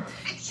 Awesome.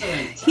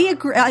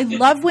 Excellent. I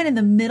love when in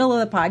the middle of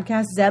the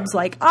podcast, Zeb's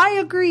like, I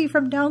agree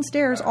from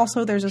downstairs.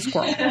 Also, there's a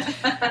squirrel.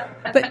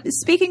 But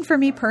speaking for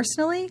me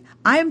personally,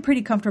 I'm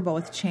pretty comfortable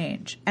with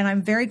change. And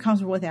I'm very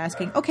comfortable with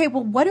asking, okay,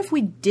 well, what if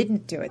we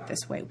didn't do it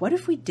this way? What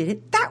if we did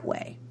it that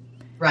way?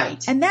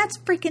 Right. And that's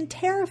freaking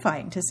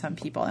terrifying to some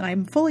people. And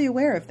I'm fully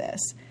aware of this.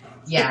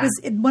 Yeah.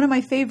 One of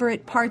my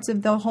favorite parts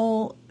of the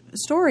whole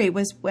story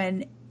was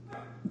when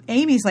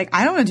Amy's like,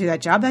 I don't want to do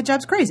that job. That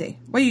job's crazy.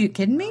 What, are you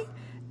kidding me?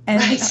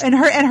 And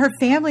her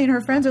family and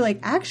her friends are like,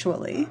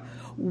 actually,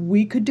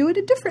 we could do it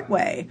a different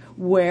way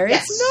where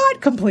it's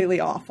not completely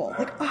awful.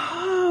 Like,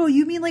 oh,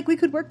 you mean like we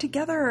could work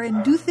together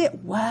and do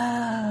things?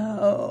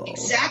 Wow.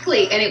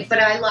 Exactly.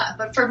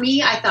 But for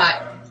me, I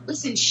thought,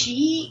 listen,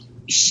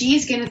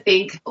 she's going to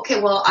think, okay,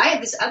 well, I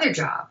have this other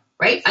job,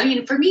 right? I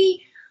mean, for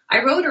me,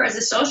 I wrote her as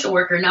a social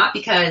worker, not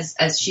because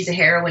as she's a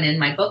heroine in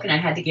my book and I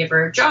had to give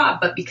her a job,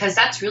 but because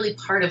that's really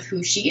part of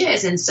who she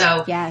is. And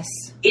so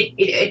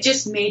it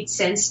just made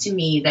sense to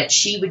me that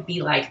she would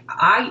be like,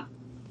 I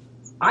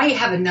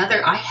have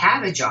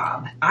a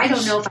job. I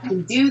don't know if I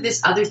can do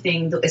this other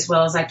thing as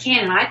well as I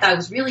can. And I thought it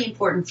was really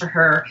important for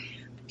her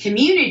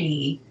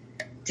community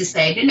to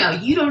say, no,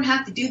 you don't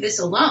have to do this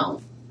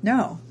alone.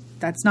 No,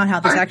 that's not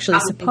how this actually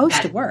is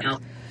supposed to work.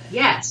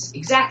 Yes,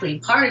 exactly.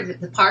 Part of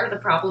the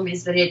problem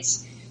is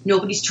that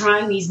nobody's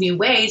trying these new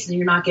ways and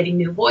you're not getting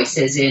new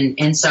voices.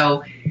 And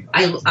so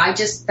I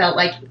just felt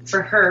like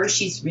for her,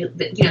 she's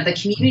the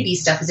community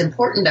stuff is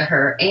important to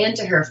her and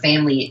to her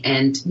family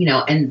and,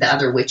 and the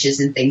other witches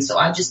and things. So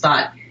I just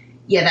thought,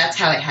 that's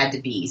how it had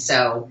to be.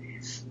 So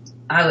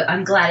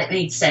I'm glad it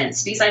made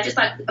sense because I just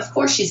thought, of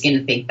course she's going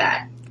to think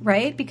that.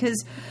 Right.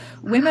 Because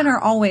women are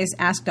always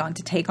asked on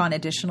to take on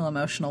additional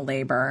emotional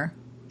labor.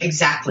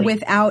 Exactly.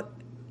 Without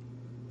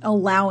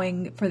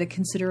allowing for the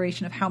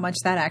consideration of how much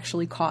that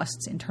actually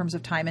costs in terms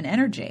of time and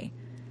energy.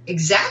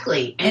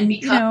 Exactly. And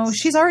because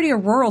she's already a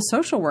rural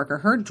social worker.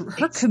 Her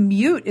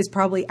commute is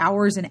probably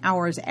hours and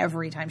hours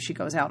every time she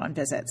goes out on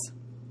visits.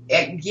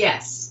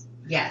 Yes.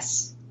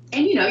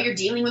 And, you're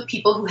dealing with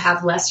people who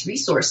have less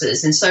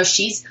resources. And so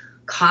she's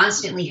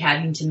constantly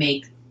having to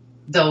make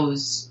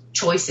those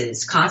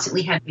choices,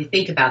 constantly having to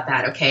think about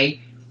that. Okay,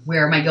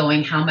 where am I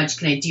going? How much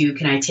can I do?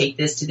 Can I take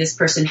this to this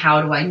person?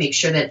 How do I make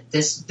sure that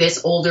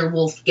this older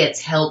wolf gets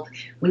help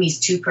when he's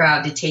too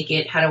proud to take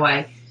it?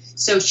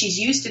 So she's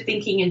used to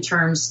thinking in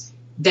terms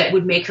that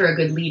would make her a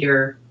good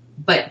leader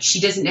but she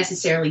doesn't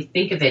necessarily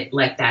think of it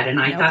like that. And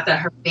I thought that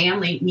her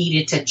family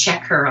needed to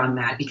check her on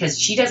that, because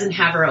she doesn't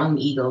have her own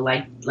ego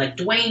like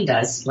Dwayne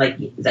does, like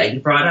that you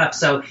brought up.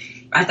 So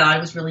I thought it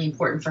was really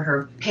important for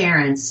her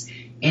parents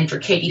and for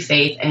Katie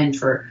Faith and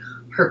for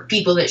her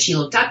people that she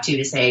looked up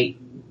to say,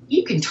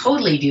 you can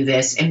totally do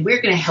this, and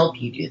we're going to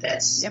help you do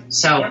this. Yep.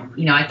 So,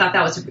 I thought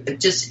that was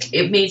just,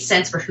 it made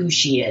sense for who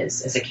she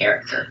is as a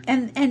character.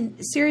 And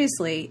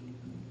seriously,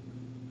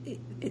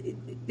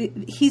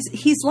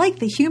 he's like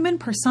the human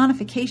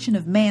personification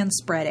of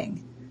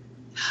man-spreading.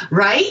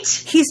 Right?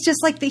 He's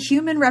just like the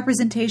human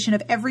representation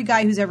of every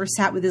guy who's ever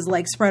sat with his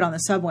legs spread on the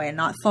subway and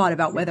not thought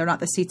about whether or not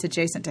the seats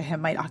adjacent to him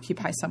might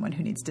occupy someone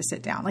who needs to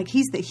sit down. Like,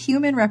 he's the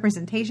human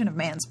representation of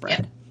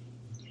man-spread. Yep.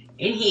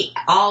 And he,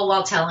 all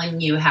while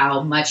telling you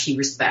how much he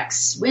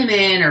respects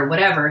women or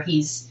whatever,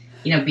 he's,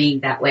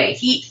 being that way.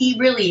 He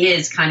really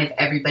is kind of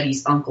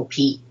everybody's Uncle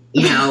Pete,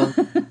 in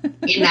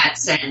that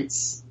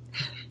sense.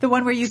 The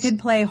one where you can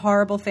play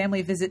horrible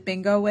family visit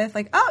bingo with,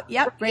 like, oh,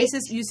 yep,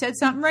 racist. You said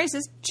something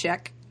racist.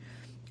 Check.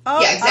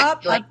 Oh, yeah,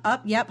 exactly.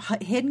 Up, yep.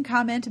 Hidden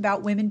comment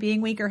about women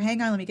being weaker.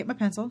 Hang on, let me get my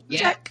pencil. Yeah.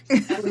 Check.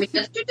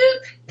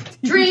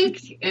 Drink.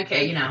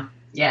 Okay,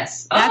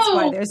 yes. That's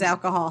why there's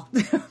alcohol.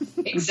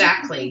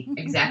 Exactly.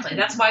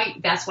 That's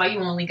why you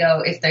only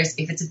go if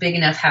it's a big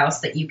enough house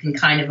that you can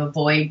kind of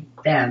avoid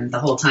them the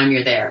whole time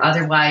you're there.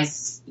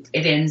 Otherwise,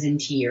 it ends in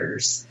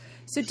tears.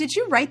 So did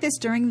you write this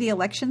during the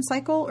election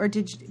cycle, or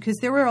because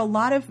there were a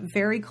lot of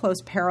very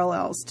close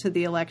parallels to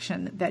the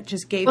election that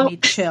just gave me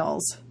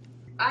chills?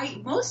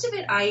 Most of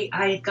it I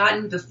had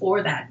gotten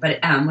before that, but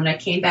when I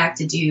came back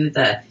to do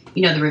the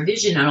the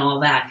revision and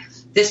all that,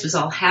 this was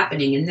all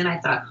happening, and then I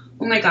thought,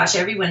 oh my gosh,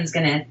 everyone's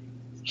going to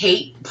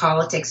hate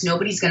politics.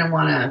 Nobody's going to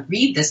want to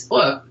read this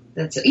book.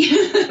 That's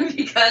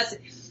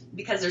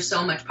because there's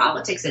so much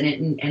politics in it,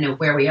 and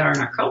where we are in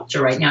our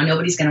culture right now,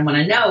 nobody's going to want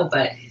to know.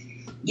 But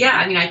yeah,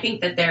 I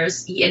think that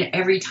and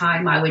every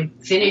time I would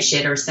finish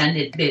it or send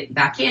it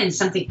back in,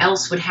 something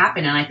else would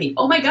happen. And I think,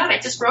 oh my God, I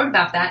just wrote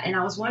about that. And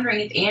I was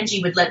wondering if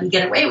Angie would let me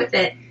get away with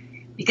it,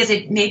 because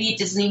maybe it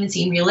doesn't even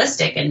seem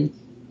realistic. And,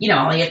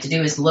 all you have to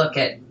do is look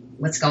at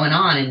what's going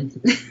on.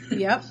 And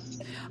yep.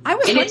 I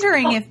was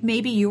wondering if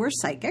maybe you were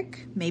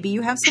psychic. Maybe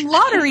you have some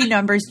lottery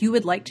numbers you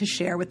would like to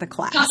share with the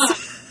class.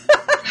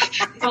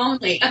 If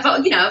only, if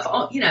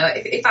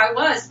I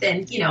was,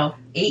 then,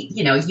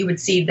 you would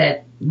see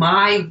that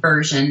my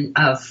version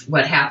of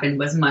what happened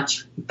was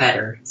much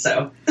better.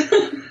 So,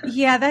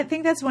 yeah, I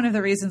think that's one of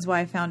the reasons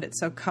why I found it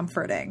so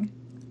comforting.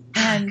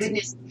 And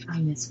goodness,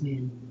 kindness,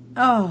 man.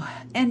 Oh,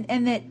 and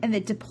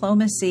that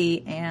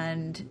diplomacy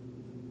and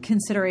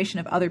consideration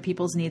of other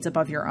people's needs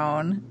above your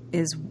own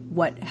is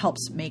what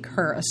helps make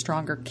her a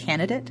stronger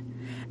candidate.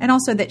 And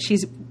also that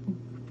she's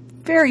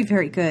very,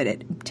 very good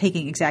at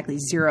taking exactly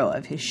zero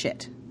of his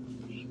shit.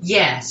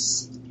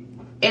 Yes.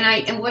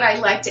 And what I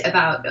liked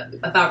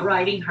about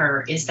writing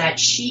her is that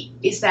she's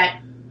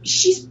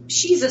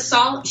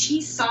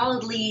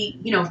solidly,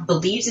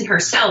 believes in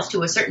herself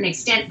to a certain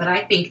extent, but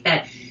I think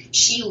that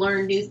she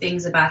learned new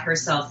things about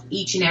herself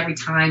each and every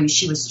time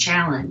she was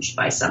challenged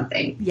by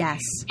something.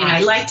 Yes. And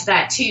I liked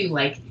that too,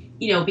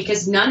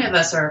 because none of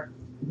us are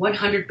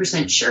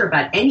 100% sure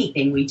about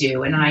anything we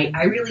do. And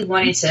I really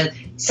wanted to,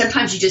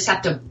 sometimes you just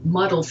have to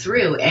muddle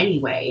through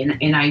anyway.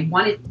 And I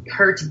wanted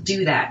her to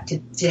do that,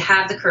 to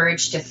have the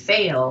courage to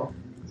fail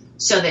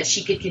so that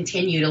she could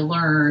continue to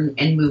learn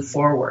and move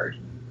forward.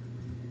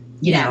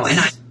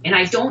 And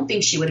I don't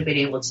think she would have been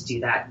able to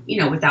do that,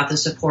 without the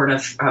support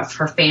of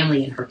her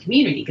family and her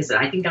community, because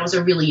I think that was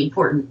a really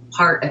important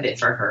part of it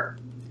for her.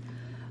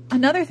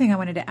 Another thing I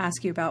wanted to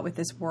ask you about with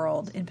this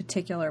world in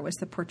particular was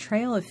the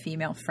portrayal of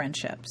female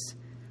friendships.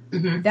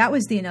 Mm-hmm. That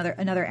was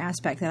another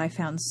aspect that I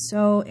found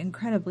so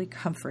incredibly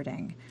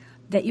comforting,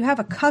 that you have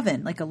a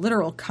coven, like a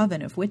literal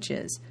coven of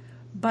witches.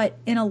 But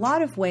in a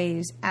lot of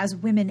ways, as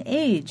women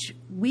age,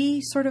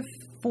 we sort of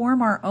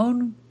form our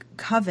own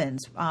covens.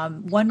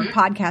 One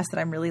podcast that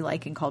I'm really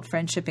liking called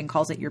Friendshipping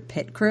calls it your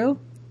pit crew.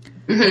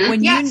 Mm-hmm.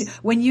 Like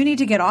when you need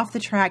to get off the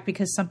track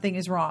because something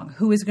is wrong,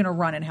 who is going to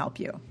run and help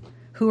you?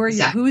 Who are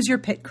you? Who is your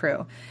pit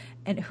crew?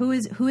 And who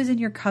is in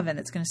your coven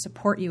that's going to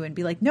support you and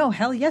be like, no,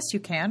 hell yes, you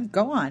can.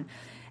 Go on.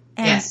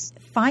 And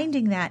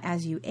finding that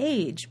as you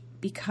age,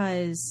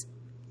 because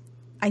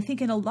I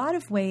think in a lot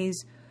of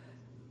ways,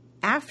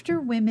 after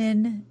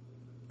women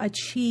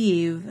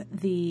achieve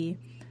the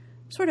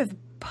sort of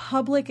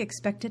public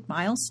expected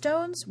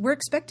milestones, we're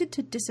expected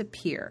to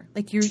disappear.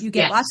 Like you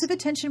get lots of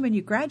attention when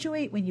you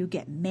graduate, when you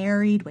get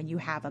married, when you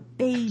have a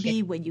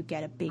baby, when you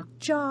get a big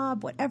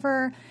job,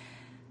 whatever.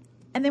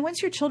 And then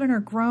once your children are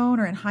grown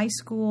or in high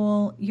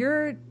school,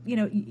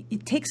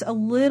 it takes a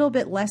little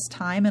bit less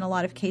time in a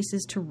lot of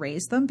cases to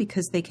raise them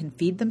because they can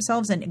feed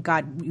themselves. And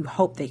God, you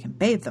hope they can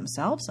bathe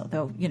themselves,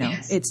 although,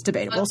 it's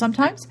debatable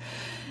sometimes.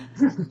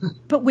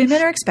 But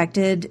women are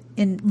expected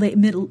in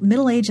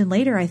middle age and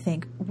later, I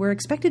think, we're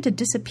expected to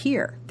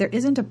disappear. There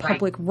isn't a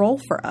public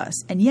role for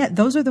us. And yet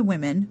those are the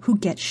women who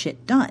get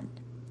shit done.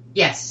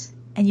 Yes.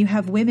 And you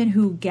have women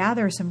who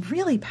gather some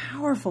really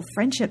powerful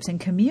friendships and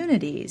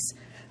communities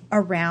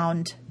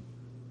around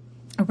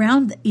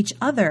each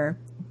other,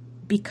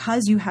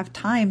 because you have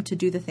time to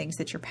do the things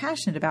that you're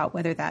passionate about,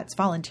 whether that's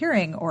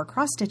volunteering or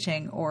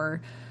cross-stitching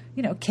or,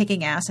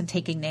 kicking ass and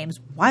taking names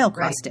while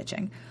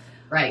cross-stitching.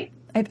 Right.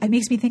 It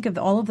makes me think of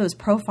all of those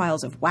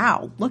profiles of,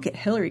 wow, look at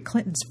Hillary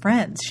Clinton's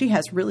friends. She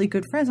has really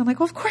good friends. I'm like,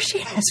 well, of course she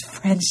has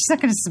friends. She's not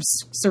going to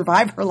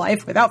survive her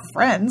life without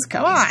friends.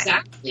 Come on.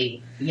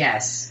 Exactly.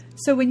 Yes.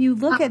 So when you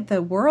look at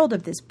the world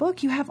of this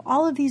book, you have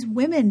all of these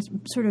women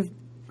sort of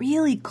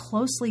really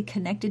closely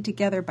connected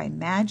together by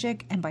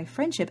magic and by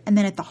friendship. And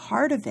then at the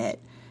heart of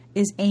it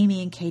is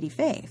Amy and Katie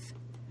Faith.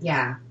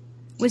 Yeah.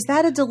 Was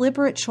that a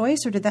deliberate choice,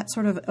 or did that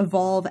sort of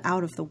evolve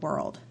out of the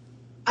world?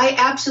 I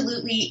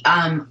absolutely,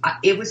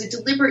 it was a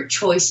deliberate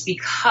choice,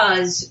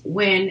 because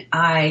when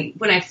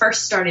I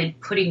first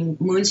started putting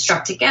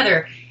Moonstruck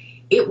together,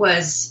 it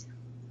was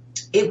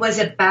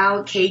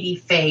about Katie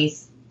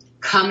Faith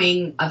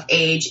coming of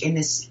age in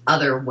this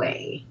other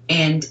way.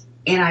 And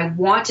I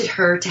wanted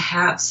her to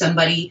have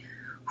somebody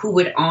who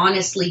would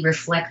honestly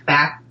reflect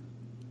back,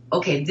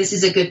 okay, this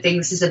is a good thing,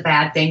 this is a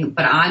bad thing,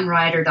 but I'm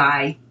ride or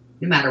die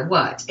no matter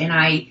what. And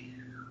I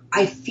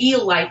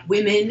feel like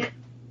women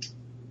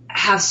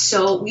have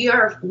you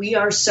are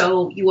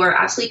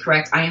absolutely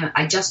correct.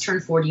 I just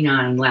turned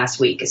 49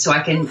 last week, so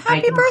I can.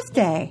 Happy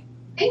birthday.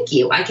 Thank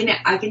you. I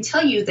can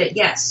tell you that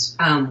yes,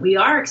 we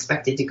are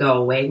expected to go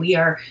away. We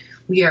are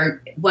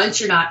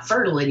once you're not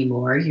fertile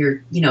anymore,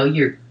 you're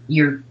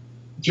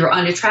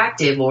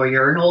unattractive, or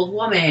you're an old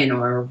woman,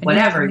 or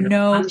whatever. You have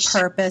no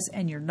purpose,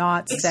 and you're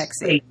not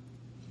sexy.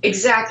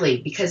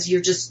 Exactly, because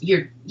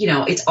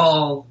it's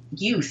all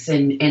youth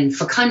and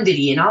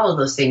fecundity and all of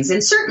those things.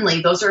 And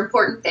certainly those are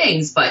important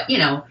things. But,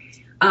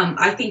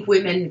 I think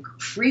women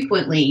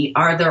frequently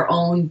are their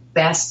own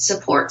best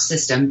support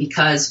system,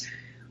 because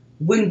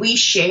when we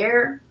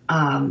share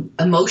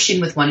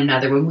emotion with one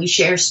another, when we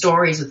share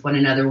stories with one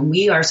another, when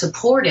we are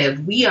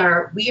supportive, we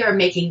are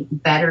making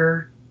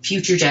better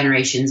future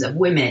generations of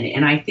women.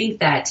 And I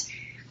think that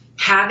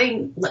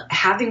having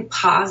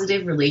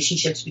positive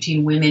relationships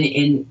between women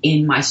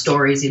in my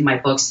stories, in my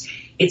books,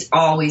 it's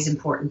always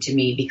important to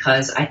me,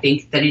 because I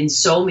think that in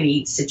so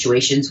many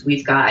situations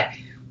we've got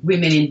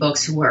women in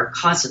books who are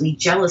constantly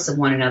jealous of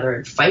one another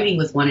and fighting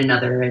with one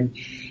another, and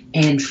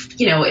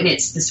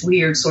it's this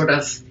weird sort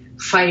of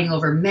fighting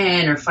over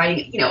men, or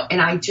fighting,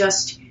 and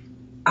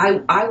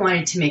I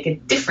wanted to make a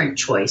different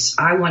choice.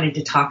 I wanted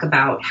to talk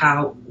about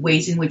how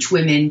ways in which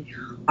women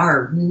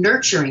are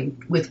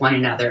nurturing with one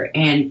another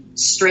and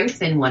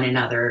strengthen one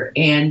another,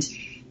 and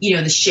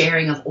the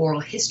sharing of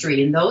oral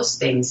history and those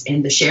things,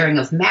 and the sharing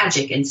of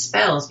magic and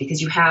spells, because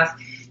you have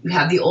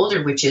the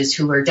older witches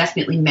who are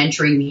definitely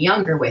mentoring the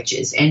younger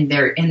witches, and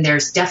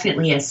there's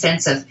definitely a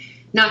sense of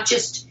not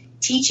just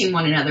teaching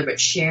one another, but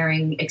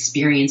sharing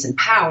experience and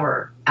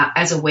power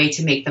as a way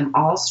to make them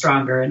all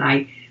stronger. And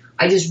I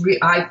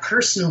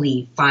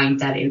personally find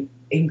that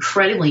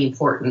incredibly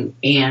important.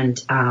 And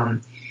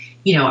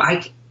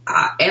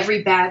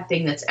every bad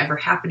thing that's ever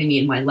happened to me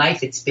in my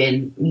life, it's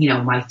been,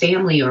 my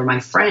family or my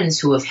friends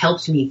who have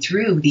helped me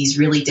through these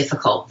really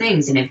difficult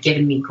things and have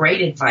given me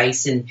great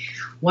advice and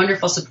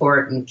wonderful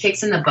support and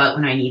kicks in the butt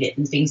when I need it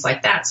and things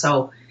like that.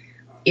 So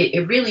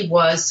it really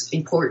was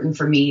important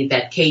for me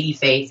that Katie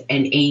Faith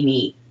and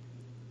Amy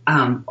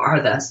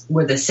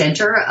were the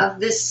center of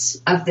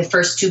the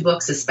first two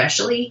books,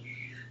 especially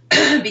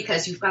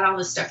because you've got all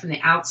this stuff from the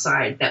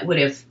outside that would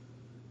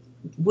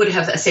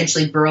have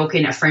essentially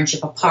broken a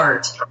friendship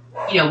apart,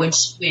 when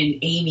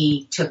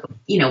Amy took,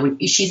 when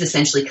she's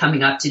essentially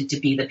coming up to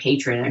be the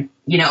patron,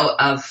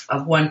 of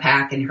one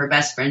pack, and her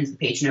best friend's the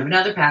patron of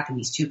another pack, and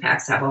these two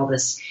packs have all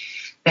this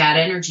bad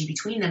energy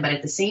between them. But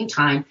at the same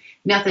time,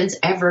 nothing's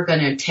ever going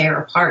to tear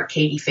apart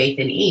Katie Faith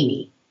and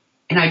Amy.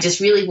 And I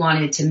just really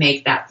wanted to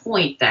make that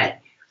point that,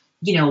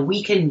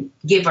 we can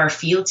give our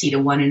fealty to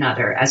one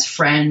another as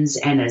friends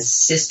and as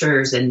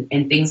sisters and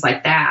things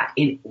like that.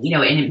 And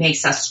it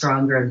makes us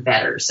stronger and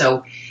better.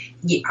 So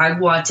I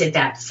wanted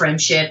that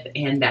friendship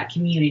and that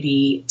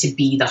community to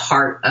be the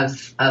heart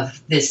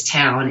of this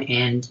town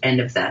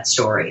and of that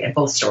story, and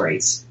both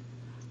stories.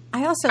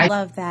 I also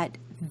love that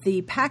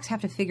the packs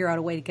have to figure out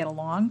a way to get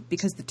along,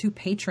 because the two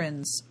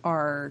patrons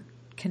are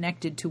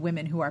connected to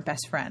women who are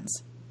best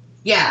friends.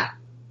 Yeah.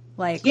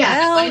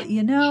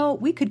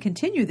 We could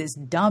continue this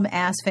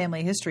dumb-ass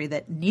family history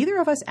that neither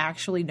of us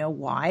actually know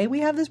why we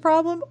have this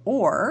problem,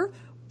 or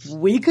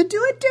we could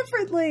do it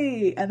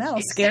differently, and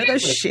that'll scare the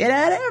shit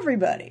out of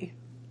everybody.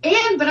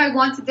 But I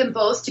wanted them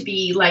both to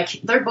be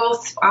they're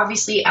both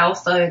obviously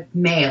alpha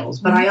males,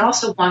 but I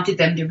also wanted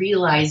them to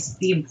realize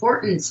the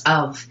importance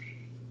of,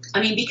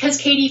 because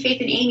Katie,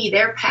 Faith, and Amy,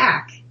 they're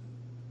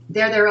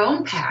their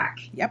own pack.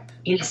 Yep.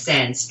 In a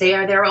sense, they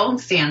are their own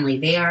family.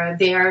 They are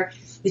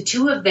the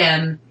two of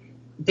them.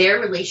 Their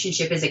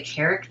relationship is a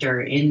character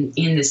in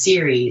the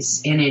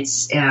series, and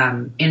it's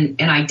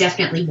and I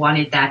definitely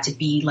wanted that to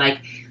be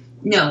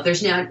no,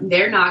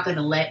 they're not going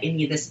to let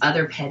any of this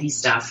other petty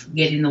stuff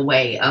get in the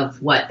way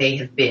of what they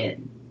have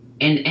been,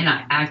 and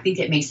I think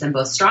it makes them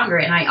both stronger,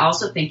 and I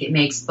also think it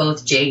makes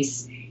both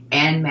Jace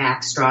and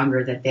Mac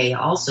stronger, that they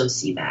also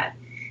see that,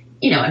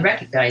 and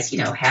recognize,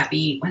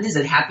 happy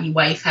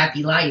wife,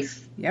 happy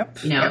life. Yep.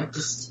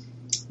 Just,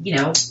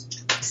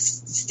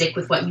 stick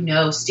with what you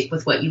know, stick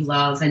with what you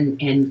love,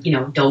 and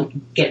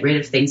don't get rid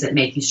of things that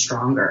make you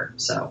stronger.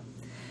 So.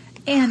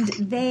 And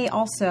they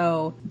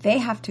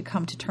have to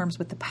come to terms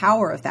with the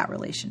power of that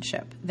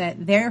relationship,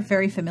 that they're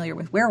very familiar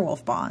with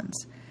werewolf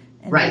bonds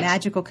and right. the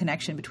magical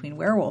connection between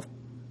werewolf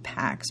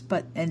packs,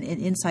 and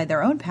inside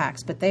their own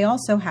packs, but they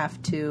also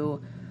have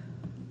to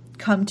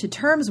come to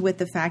terms with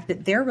the fact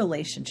that their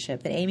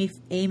relationship, that Amy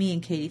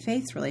and Katie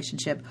Faith's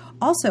relationship,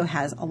 also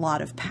has a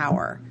lot of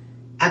power.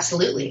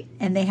 Absolutely.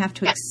 And they have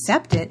to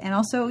accept it and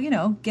also,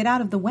 get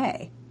out of the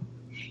way.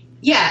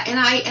 Yeah, and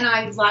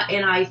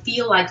I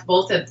feel like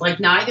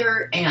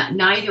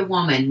neither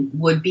woman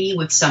would be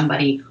with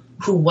somebody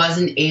who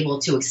wasn't able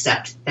to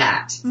accept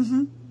that.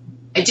 Mm-hmm.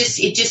 It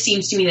just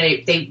seems to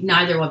me that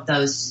neither of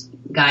those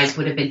guys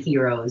would have been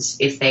heroes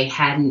if they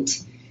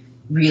hadn't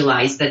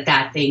realized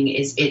that thing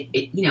is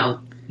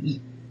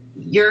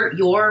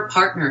your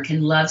partner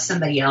can love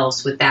somebody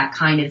else with that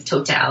kind of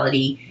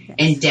totality yes.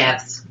 and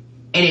depth,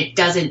 and it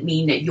doesn't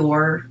mean that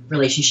your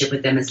relationship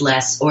with them is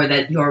less, or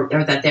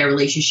that their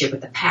relationship with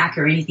the pack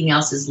or anything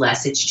else is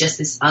less. It's just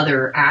this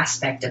other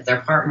aspect of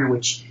their partner,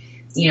 which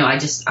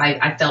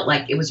I felt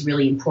like it was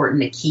really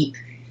important to keep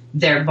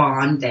their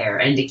bond there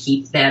and to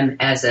keep them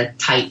as a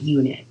tight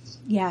unit.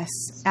 Yes,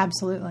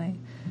 absolutely.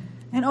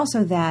 And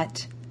also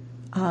that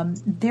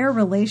their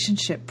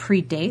relationship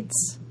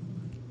predates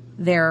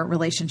their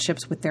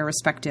relationships with their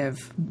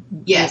respective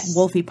yes.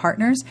 wolfy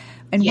partners.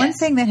 And yes. one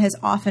thing that has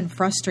often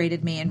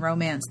frustrated me in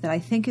romance that I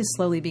think is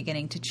slowly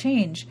beginning to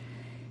change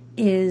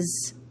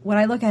is what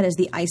I look at as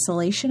the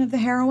isolation of the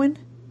heroine.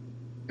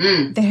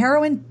 Mm. The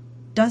heroine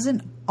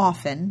doesn't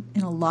often,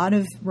 in a lot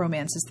of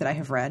romances that I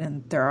have read,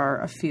 and there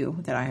are a few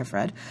that I have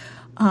read,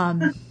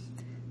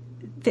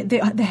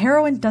 the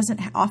heroine doesn't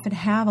often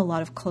have a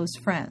lot of close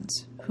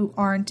friends who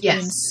aren't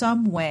yes. in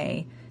some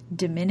way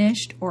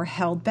diminished or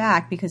held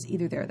back because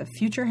either they're the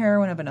future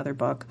heroine of another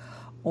book,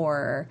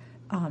 or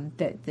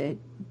that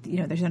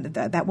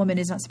woman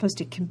is not supposed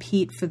to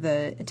compete for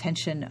the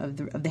attention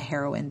of the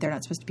heroine. They're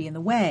not supposed to be in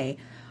the way.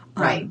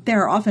 Right.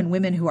 There are often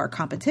women who are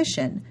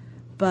competition,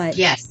 but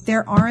yes.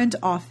 there aren't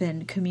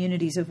often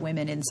communities of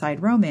women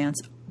inside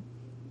romance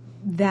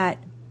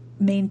that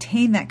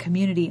maintain that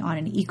community on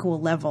an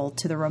equal level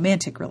to the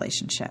romantic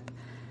relationship.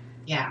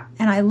 Yeah.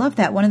 And I love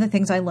that. One of the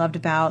things I loved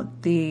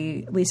about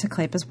the Lisa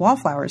Kleypas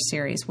Wallflowers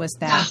series was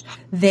that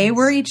they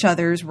were each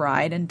other's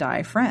ride and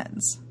die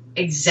friends.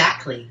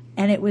 Exactly.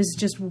 And it was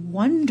just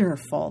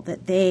wonderful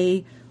that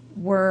they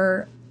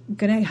were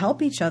going to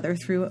help each other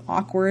through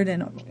awkward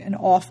and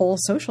awful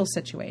social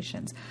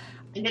situations.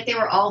 And that they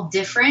were all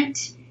different,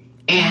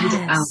 and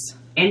yes.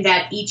 And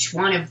that each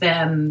one of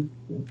them,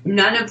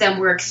 none of them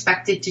were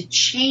expected to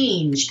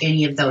change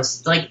any of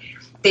those. Like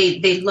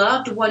they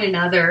loved one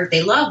another.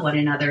 They love one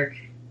another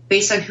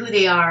based on who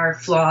they are,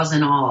 flaws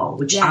and all,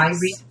 which yes. I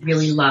really,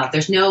 really love.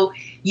 There's no,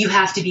 you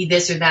have to be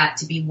this or that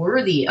to be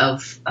worthy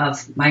of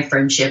my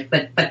friendship,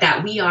 but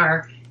that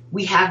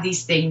we have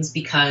these things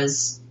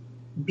because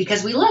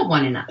we love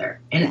one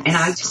another. And,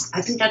 yes. and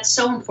I think that's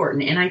so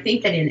important. And I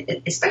think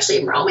that especially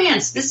in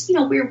romance,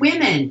 we're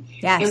women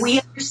yes. and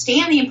we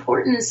understand the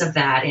importance of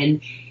that.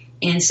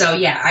 And so,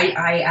 yeah,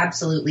 I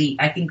absolutely,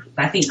 I think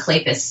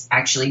Kleypas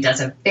actually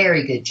does a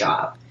very good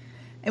job.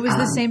 It was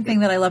the same thing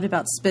that I loved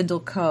about Spindle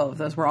Cove.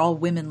 Those were all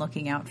women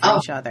looking out for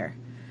each other.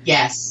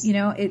 Yes.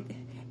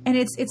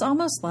 It's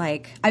almost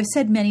like I've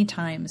said many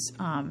times,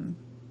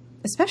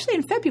 especially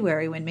in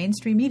February when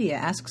mainstream media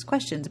asks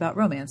questions about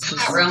romance.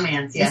 About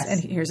romance, yes.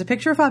 And here's a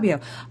picture of Fabio.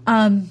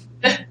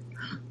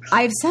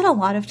 I've said a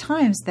lot of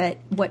times that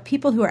what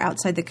people who are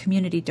outside the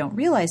community don't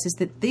realize is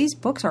that these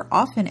books are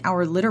often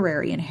our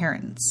literary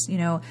inheritance.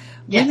 Yes.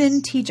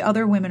 Women teach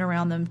other women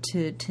around them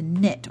to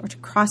knit or to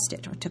cross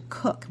stitch or to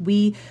cook.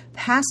 We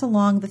pass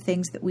along the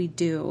things that we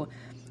do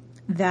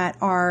that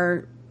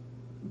are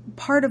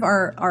part of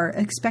our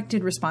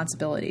expected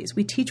responsibilities.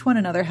 We teach one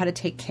another how to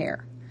take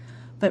care.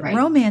 But right.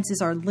 romance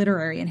is our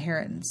literary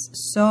inheritance.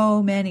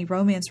 So many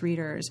romance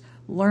readers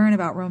learn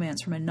about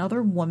romance from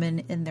another woman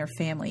in their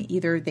family.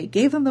 Either they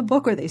gave them the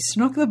book or they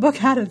snuck the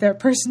book out of their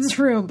person's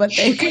room, but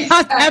they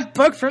got that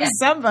book from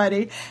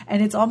somebody.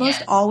 And it's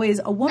almost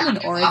always a woman,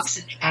 or it's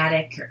in the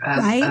attic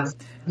right? of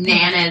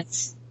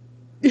Nana's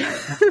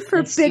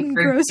forbidden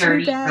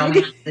grocery bag.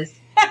 Romances.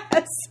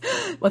 Yes.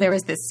 Well, there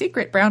was this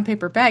secret brown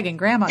paper bag in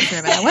Grandma's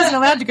room, and I wasn't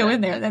allowed to go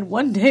in there. Then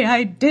one day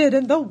I did,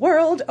 and the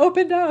world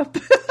opened up.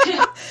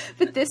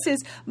 But this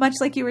is much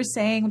like you were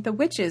saying with the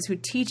witches who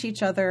teach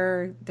each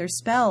other their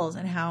spells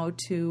and how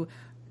to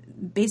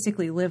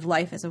basically live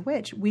life as a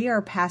witch. We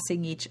are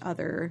passing each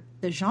other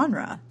the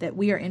genre, that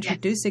we are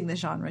introducing the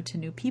genre to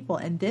new people.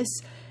 And this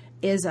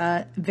is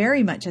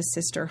very much a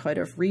sisterhood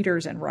of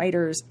readers and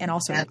writers. And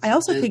also, I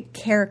also think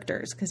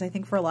characters, because I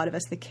think for a lot of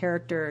us, the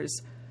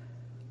characters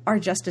are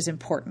just as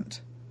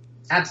important.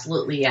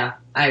 Absolutely. Yeah,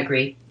 I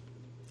agree.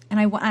 And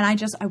I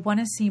want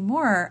to see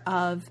more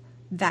of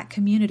that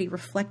community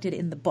reflected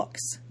in the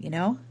books, you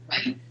know?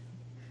 Right.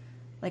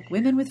 Like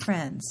Women with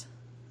Friends.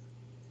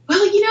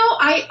 Well, you know,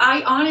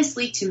 I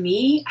honestly, to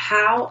me,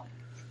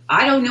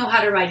 I don't know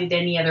how to write it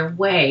any other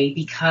way,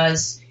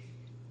 because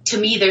to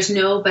me, there's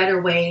no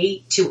better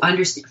way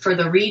for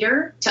the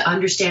reader to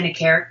understand a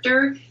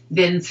character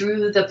than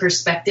through the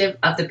perspective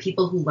of the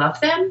people who love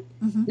them,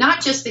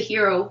 not just the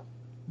hero,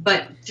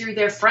 but through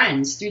their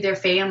friends, through their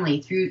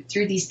family,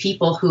 through these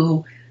people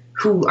who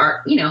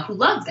are, you know, who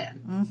love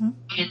them.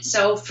 And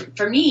so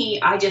for me,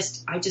 I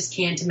just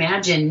can't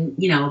imagine,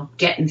 you know,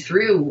 getting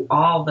through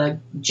all the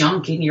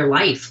junk in your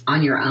life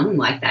on your own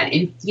like that.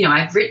 And, you know,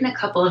 I've written a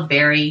couple of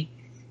very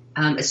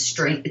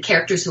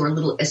characters who are a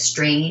little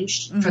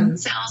estranged from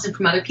themselves and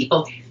from other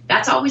people.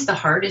 That's always the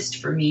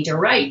hardest for me to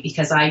write,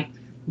 because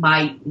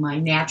my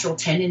natural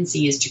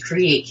tendency is to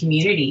create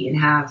community and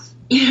have,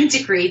 you know,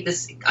 to create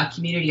a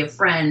community of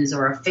friends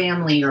or a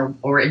family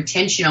or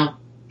intentional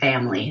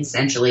family,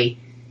 essentially,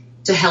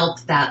 to help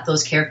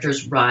those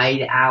characters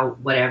ride out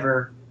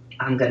whatever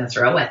I'm going to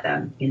throw at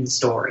them in the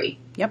story.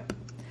 Yep.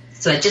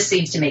 So it just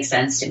seems to make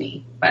sense to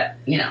me, but,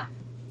 you know.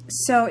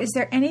 So is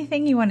there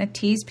anything you want to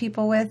tease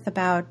people with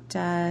about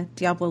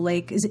Diablo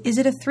Lake? Is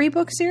it a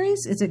 3-book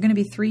series? Is it going to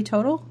be 3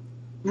 total?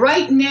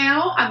 Right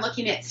now I'm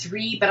looking at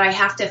 3, but I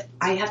have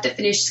to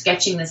finish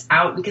sketching this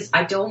out, because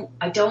I don't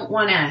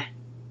want to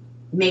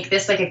make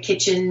this like a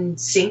kitchen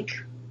sink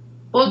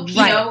book, you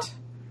know?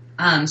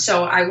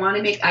 So I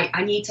want to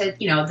I need to,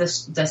 you know, the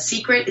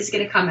secret is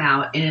going to come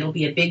out and it'll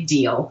be a big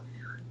deal.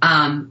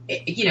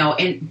 You know,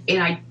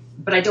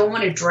 but I don't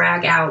want to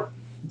drag out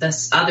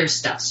this other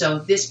stuff. So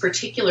this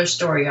particular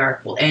story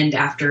arc will end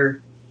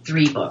after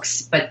 3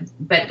 books, but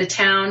the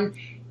town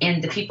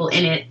and the people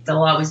in it,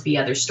 there'll always be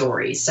other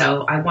stories.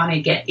 So I want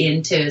to get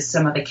into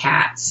some of the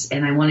cats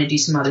and I want to do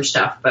some other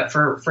stuff. But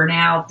for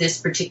now, this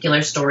particular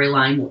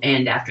storyline will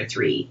end after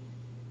 3.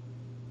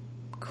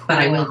 Cool. But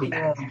I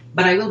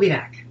will be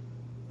back.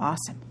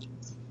 Awesome.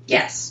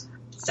 Yes.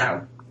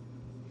 So,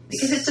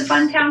 because it's a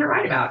fun town to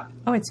write about.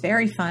 Oh, it's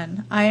very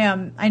fun.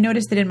 I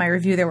noticed that in my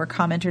review there were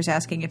commenters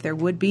asking if there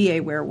would be a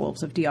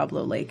Werewolves of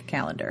Diablo Lake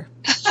calendar.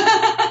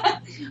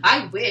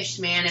 I wish,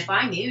 man, if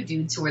I knew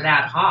dudes who were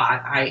that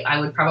hot, I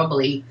would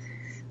probably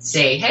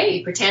say,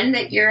 hey, pretend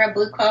that you're a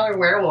blue-collar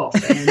werewolf.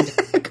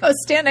 And go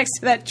stand next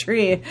to that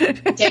tree.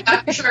 Take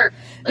off your shirt.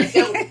 Let's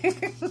go.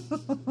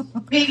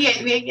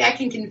 Maybe I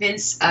can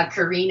convince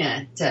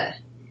Karina to,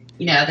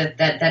 you know,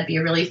 that'd be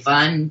a really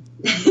fun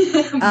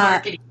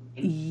marketing.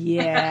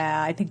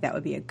 Yeah, I think that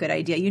would be a good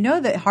idea. You know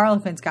that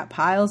Harlequin's got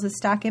piles of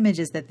stock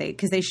images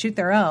because they shoot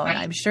their own. Right.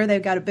 I'm sure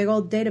they've got a big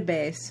old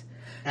database.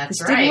 That's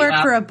this right. Didn't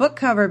work for a book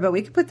cover, but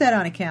we could put that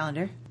on a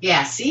calendar.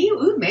 Yeah. See,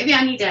 maybe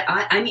I need to.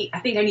 I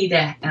think I need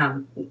to,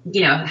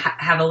 you know,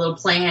 have a little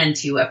plan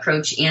to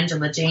approach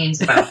Angela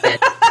James about this.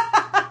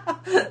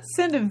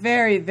 Send a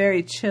very,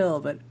 very chill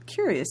but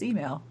curious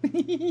email.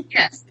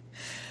 Yes.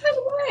 By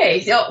the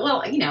way,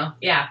 well, you know,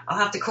 yeah, I'll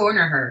have to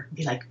corner her and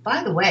be like,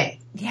 by the way.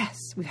 Yes,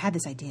 we've had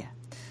this idea.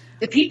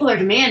 The people are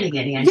demanding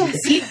it, Angie. Yes.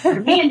 The people are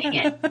demanding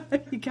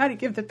it. You got to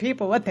give the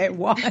people what they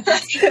want.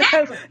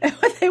 Exactly. And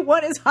what they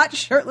want is hot,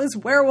 shirtless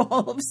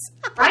werewolves.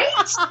 Right?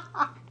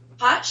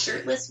 Hot,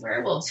 shirtless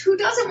werewolves. Who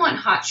doesn't want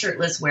hot,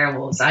 shirtless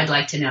werewolves? I'd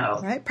like to know.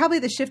 Right? Probably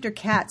the shifter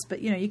cats,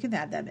 but, you know, you can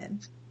add them in.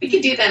 We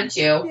could do them,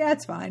 too. Yeah,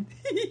 it's fine.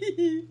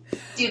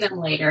 Do them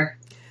later.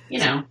 You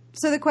know.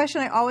 So the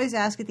question I always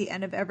ask at the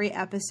end of every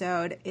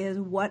episode is,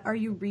 what are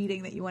you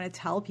reading that you want to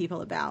tell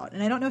people about?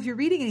 And I don't know if you're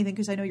reading anything,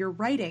 because I know you're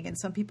writing, and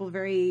some people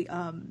very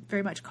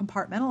much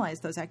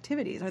compartmentalize those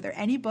activities. Are there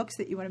any books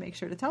that you want to make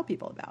sure to tell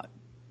people about?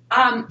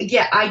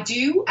 Yeah, I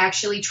do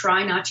actually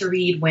try not to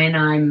read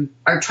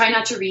try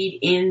not to read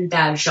in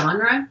that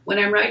genre when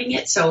I'm writing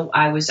it. So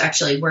I was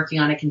actually working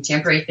on a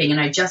contemporary thing, and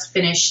I just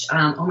finished,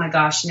 oh my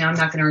gosh, now I'm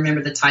not going to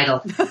remember the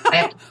title.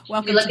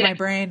 Welcome to my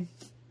brain.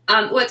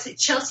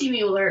 It's Chelsea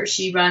Mueller.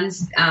 She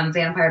runs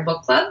Vampire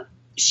Book Club.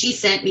 She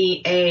sent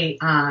me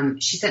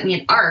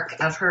an arc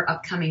of her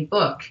upcoming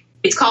book.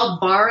 It's called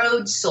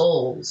Borrowed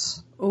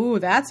Souls. Ooh,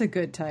 that's a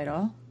good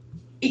title.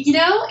 You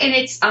know, and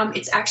it's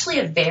actually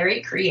a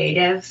very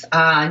creative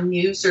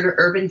new sort of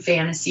urban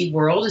fantasy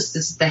world.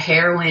 The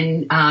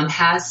heroine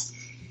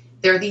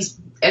there are these,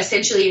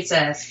 essentially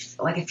it's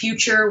like a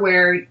future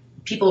where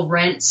people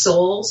rent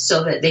souls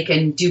so that they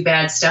can do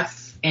bad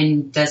stuff,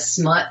 and the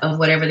smut of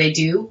whatever they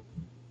do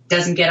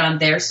doesn't get on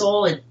their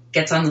soul, it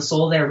gets on the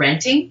soul they're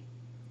renting.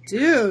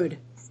 Dude.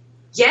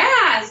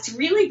 Yeah, it's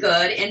really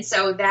good. And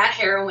so that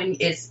heroine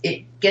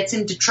gets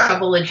into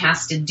trouble and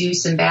has to do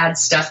some bad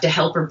stuff to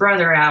help her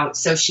brother out.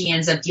 So she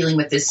ends up dealing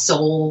with this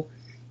soul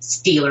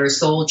stealer,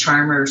 soul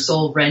charmer,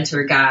 soul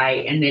renter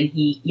guy. And then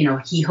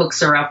he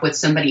hooks her up with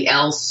somebody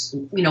else,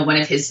 you know, one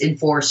of his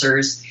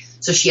enforcers.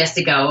 So she has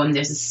to go, and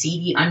there's a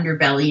seedy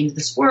underbelly into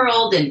this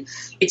world, and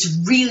it's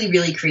really,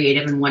 really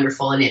creative and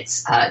wonderful. And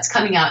it's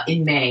coming out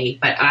in May,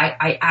 but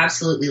I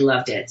absolutely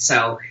loved it.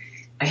 So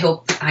I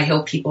hope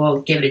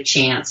people give it a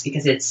chance,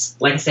 because it's,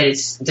 like I said,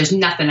 there's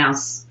nothing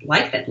else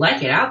like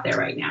it out there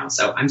right now.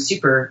 So I'm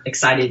super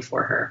excited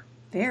for her.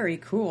 Very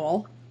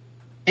cool.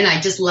 And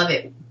I just love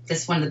it.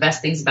 That's one of the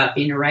best things about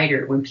being a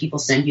writer, when people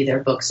send you their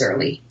books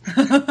early.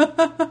 I'm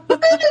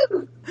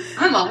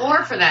a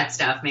whore for that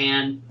stuff,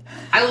 man.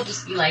 I will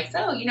just be like,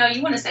 so, you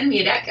want to send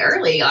me a deck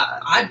early?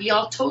 I'd be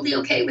all totally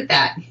okay with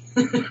that.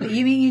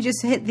 You mean you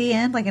just hit the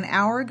end like an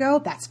hour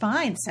ago? That's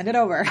fine. Send it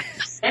over.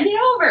 Send it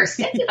over.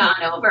 Send it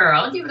on over.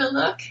 I'll give it a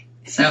look.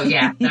 So,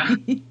 yeah.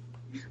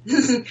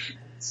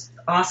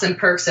 Awesome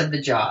perks of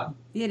the job.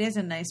 It is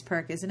a nice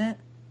perk, isn't it?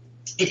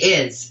 It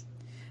is.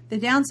 The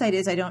downside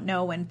is I don't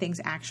know when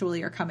things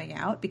actually are coming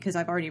out because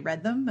I've already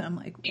read them. And I'm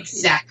like,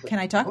 exactly. Can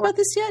I talk about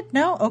this yet?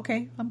 No?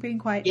 Okay. I'm being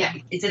quiet. Yeah.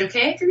 Is it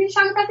okay for me to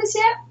talk about this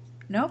yet?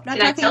 Nope. Not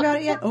talking about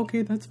it yet?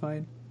 Okay, that's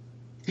fine.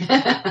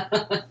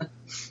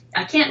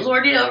 I can't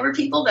lord it over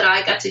people, but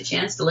I got the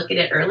chance to look at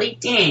it early.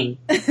 Dang.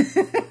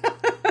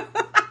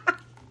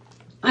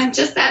 I'm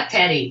just that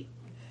petty.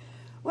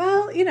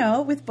 Well,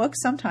 with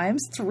books,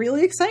 sometimes it's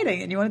really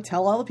exciting and you want to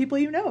tell all the people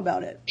you know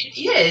about it. It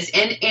is.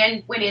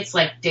 And when it's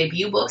like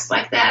debut books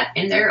like that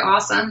and they're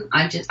awesome,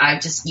 I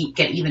just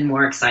get even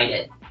more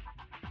excited.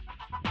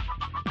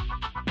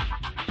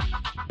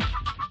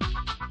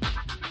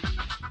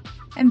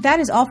 And that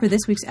is all for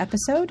this week's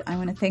episode. I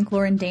want to thank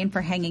Lauren Dane for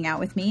hanging out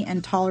with me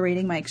and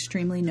tolerating my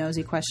extremely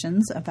nosy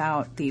questions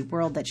about the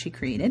world that she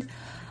created.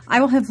 I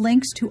will have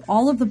links to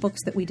all of the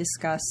books that we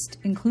discussed,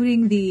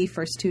 including the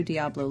first 2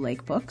 Diablo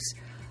Lake books,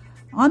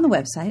 on the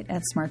website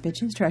at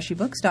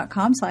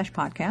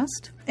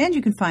smartbitchestrashybooks.com/podcast. And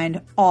you can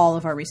find all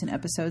of our recent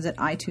episodes at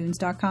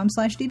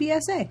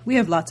itunes.com/DBSA. We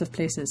have lots of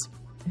places.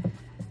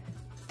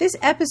 This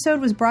episode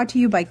was brought to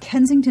you by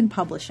Kensington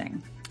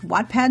Publishing.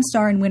 Wattpad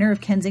star and winner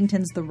of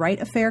Kensington's The Right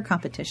Affair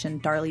competition,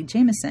 Darlie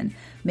Jameson,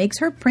 makes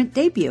her print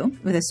debut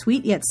with a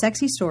sweet yet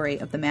sexy story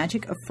of the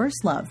magic of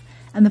first love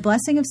and the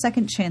blessing of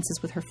second chances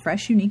with her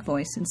fresh, unique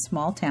voice in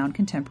small-town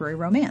contemporary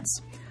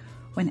romance.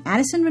 When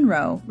Addison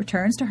Monroe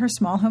returns to her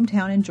small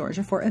hometown in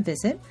Georgia for a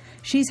visit,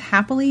 she's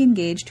happily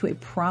engaged to a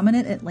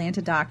prominent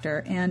Atlanta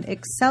doctor and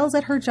excels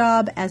at her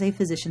job as a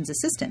physician's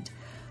assistant.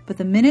 But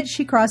the minute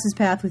she crosses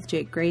paths with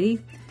Jake Grady,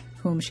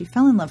 whom she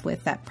fell in love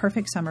with that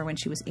perfect summer when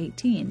she was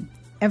 18,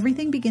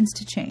 everything begins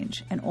to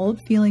change, and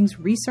old feelings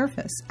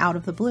resurface out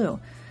of the blue.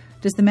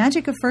 Does the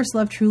magic of first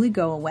love truly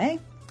go away?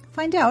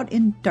 Find out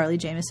in Darlie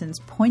Jameson's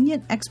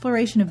poignant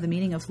exploration of the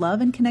meaning of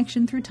love and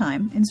connection through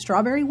time in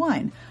Strawberry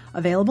Wine,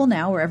 available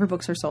now wherever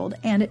books are sold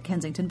and at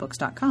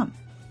kensingtonbooks.com.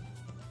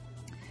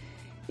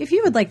 If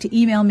you would like to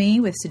email me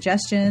with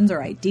suggestions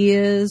or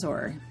ideas,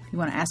 or you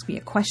want to ask me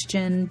a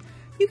question,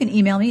 you can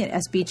email me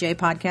at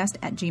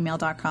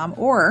sbjpodcast@gmail.com,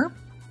 or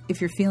if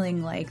you're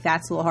feeling like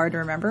that's a little hard to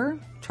remember,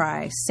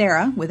 try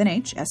Sarah, with an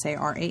H,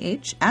 Sarah,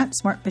 at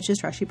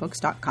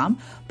smartbitchestrashybooks.com.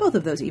 Both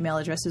of those email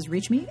addresses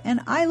reach me,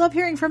 and I love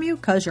hearing from you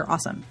because you're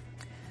awesome.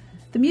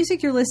 The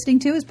music you're listening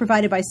to is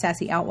provided by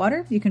Sassy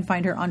Outwater. You can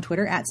find her on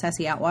Twitter at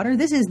Sassy Outwater.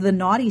 This is The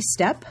Naughty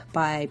Step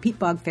by Pete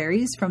Bog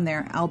Fairies from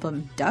their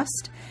album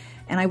Dust.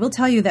 And I will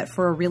tell you that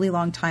for a really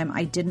long time,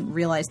 I didn't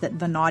realize that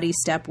the naughty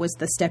step was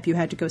the step you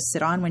had to go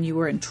sit on when you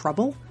were in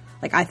trouble.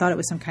 Like, I thought it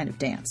was some kind of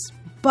dance.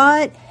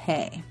 But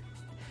hey,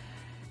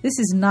 this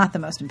is not the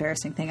most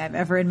embarrassing thing I've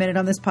ever admitted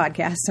on this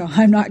podcast, so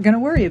I'm not going to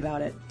worry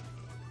about it.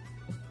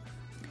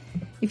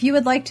 If you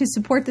would like to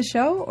support the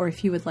show, or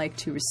if you would like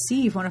to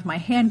receive one of my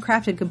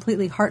handcrafted,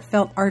 completely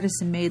heartfelt,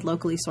 artisan-made,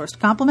 locally sourced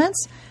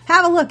compliments,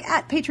 have a look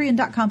at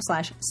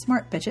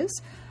patreon.com/smartbitches.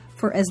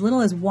 For as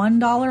little as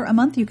 $1 a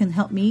month, you can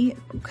help me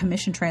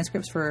commission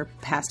transcripts for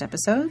past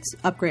episodes,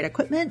 upgrade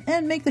equipment,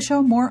 and make the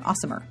show more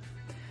awesomer.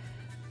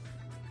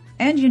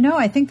 And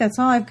I think that's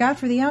all I've got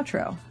for the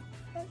outro.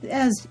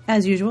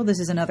 As usual, this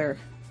is another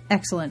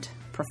excellent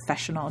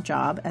professional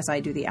job as I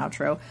do the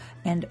outro,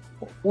 and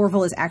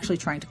Orville is actually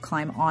trying to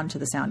climb onto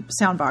the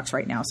sound box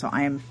right now, so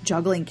I am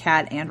juggling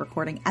cat and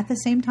recording at the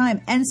same time.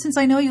 And since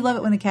I know you love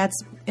it when the cats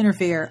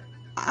interfere,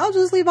 I'll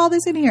just leave all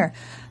this in here.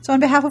 So on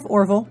behalf of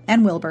Orville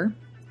and Wilbur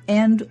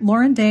and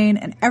Lauren Dane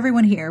and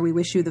everyone here, we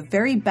wish you the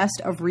very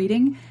best of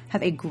reading.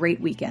 Have a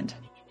great weekend.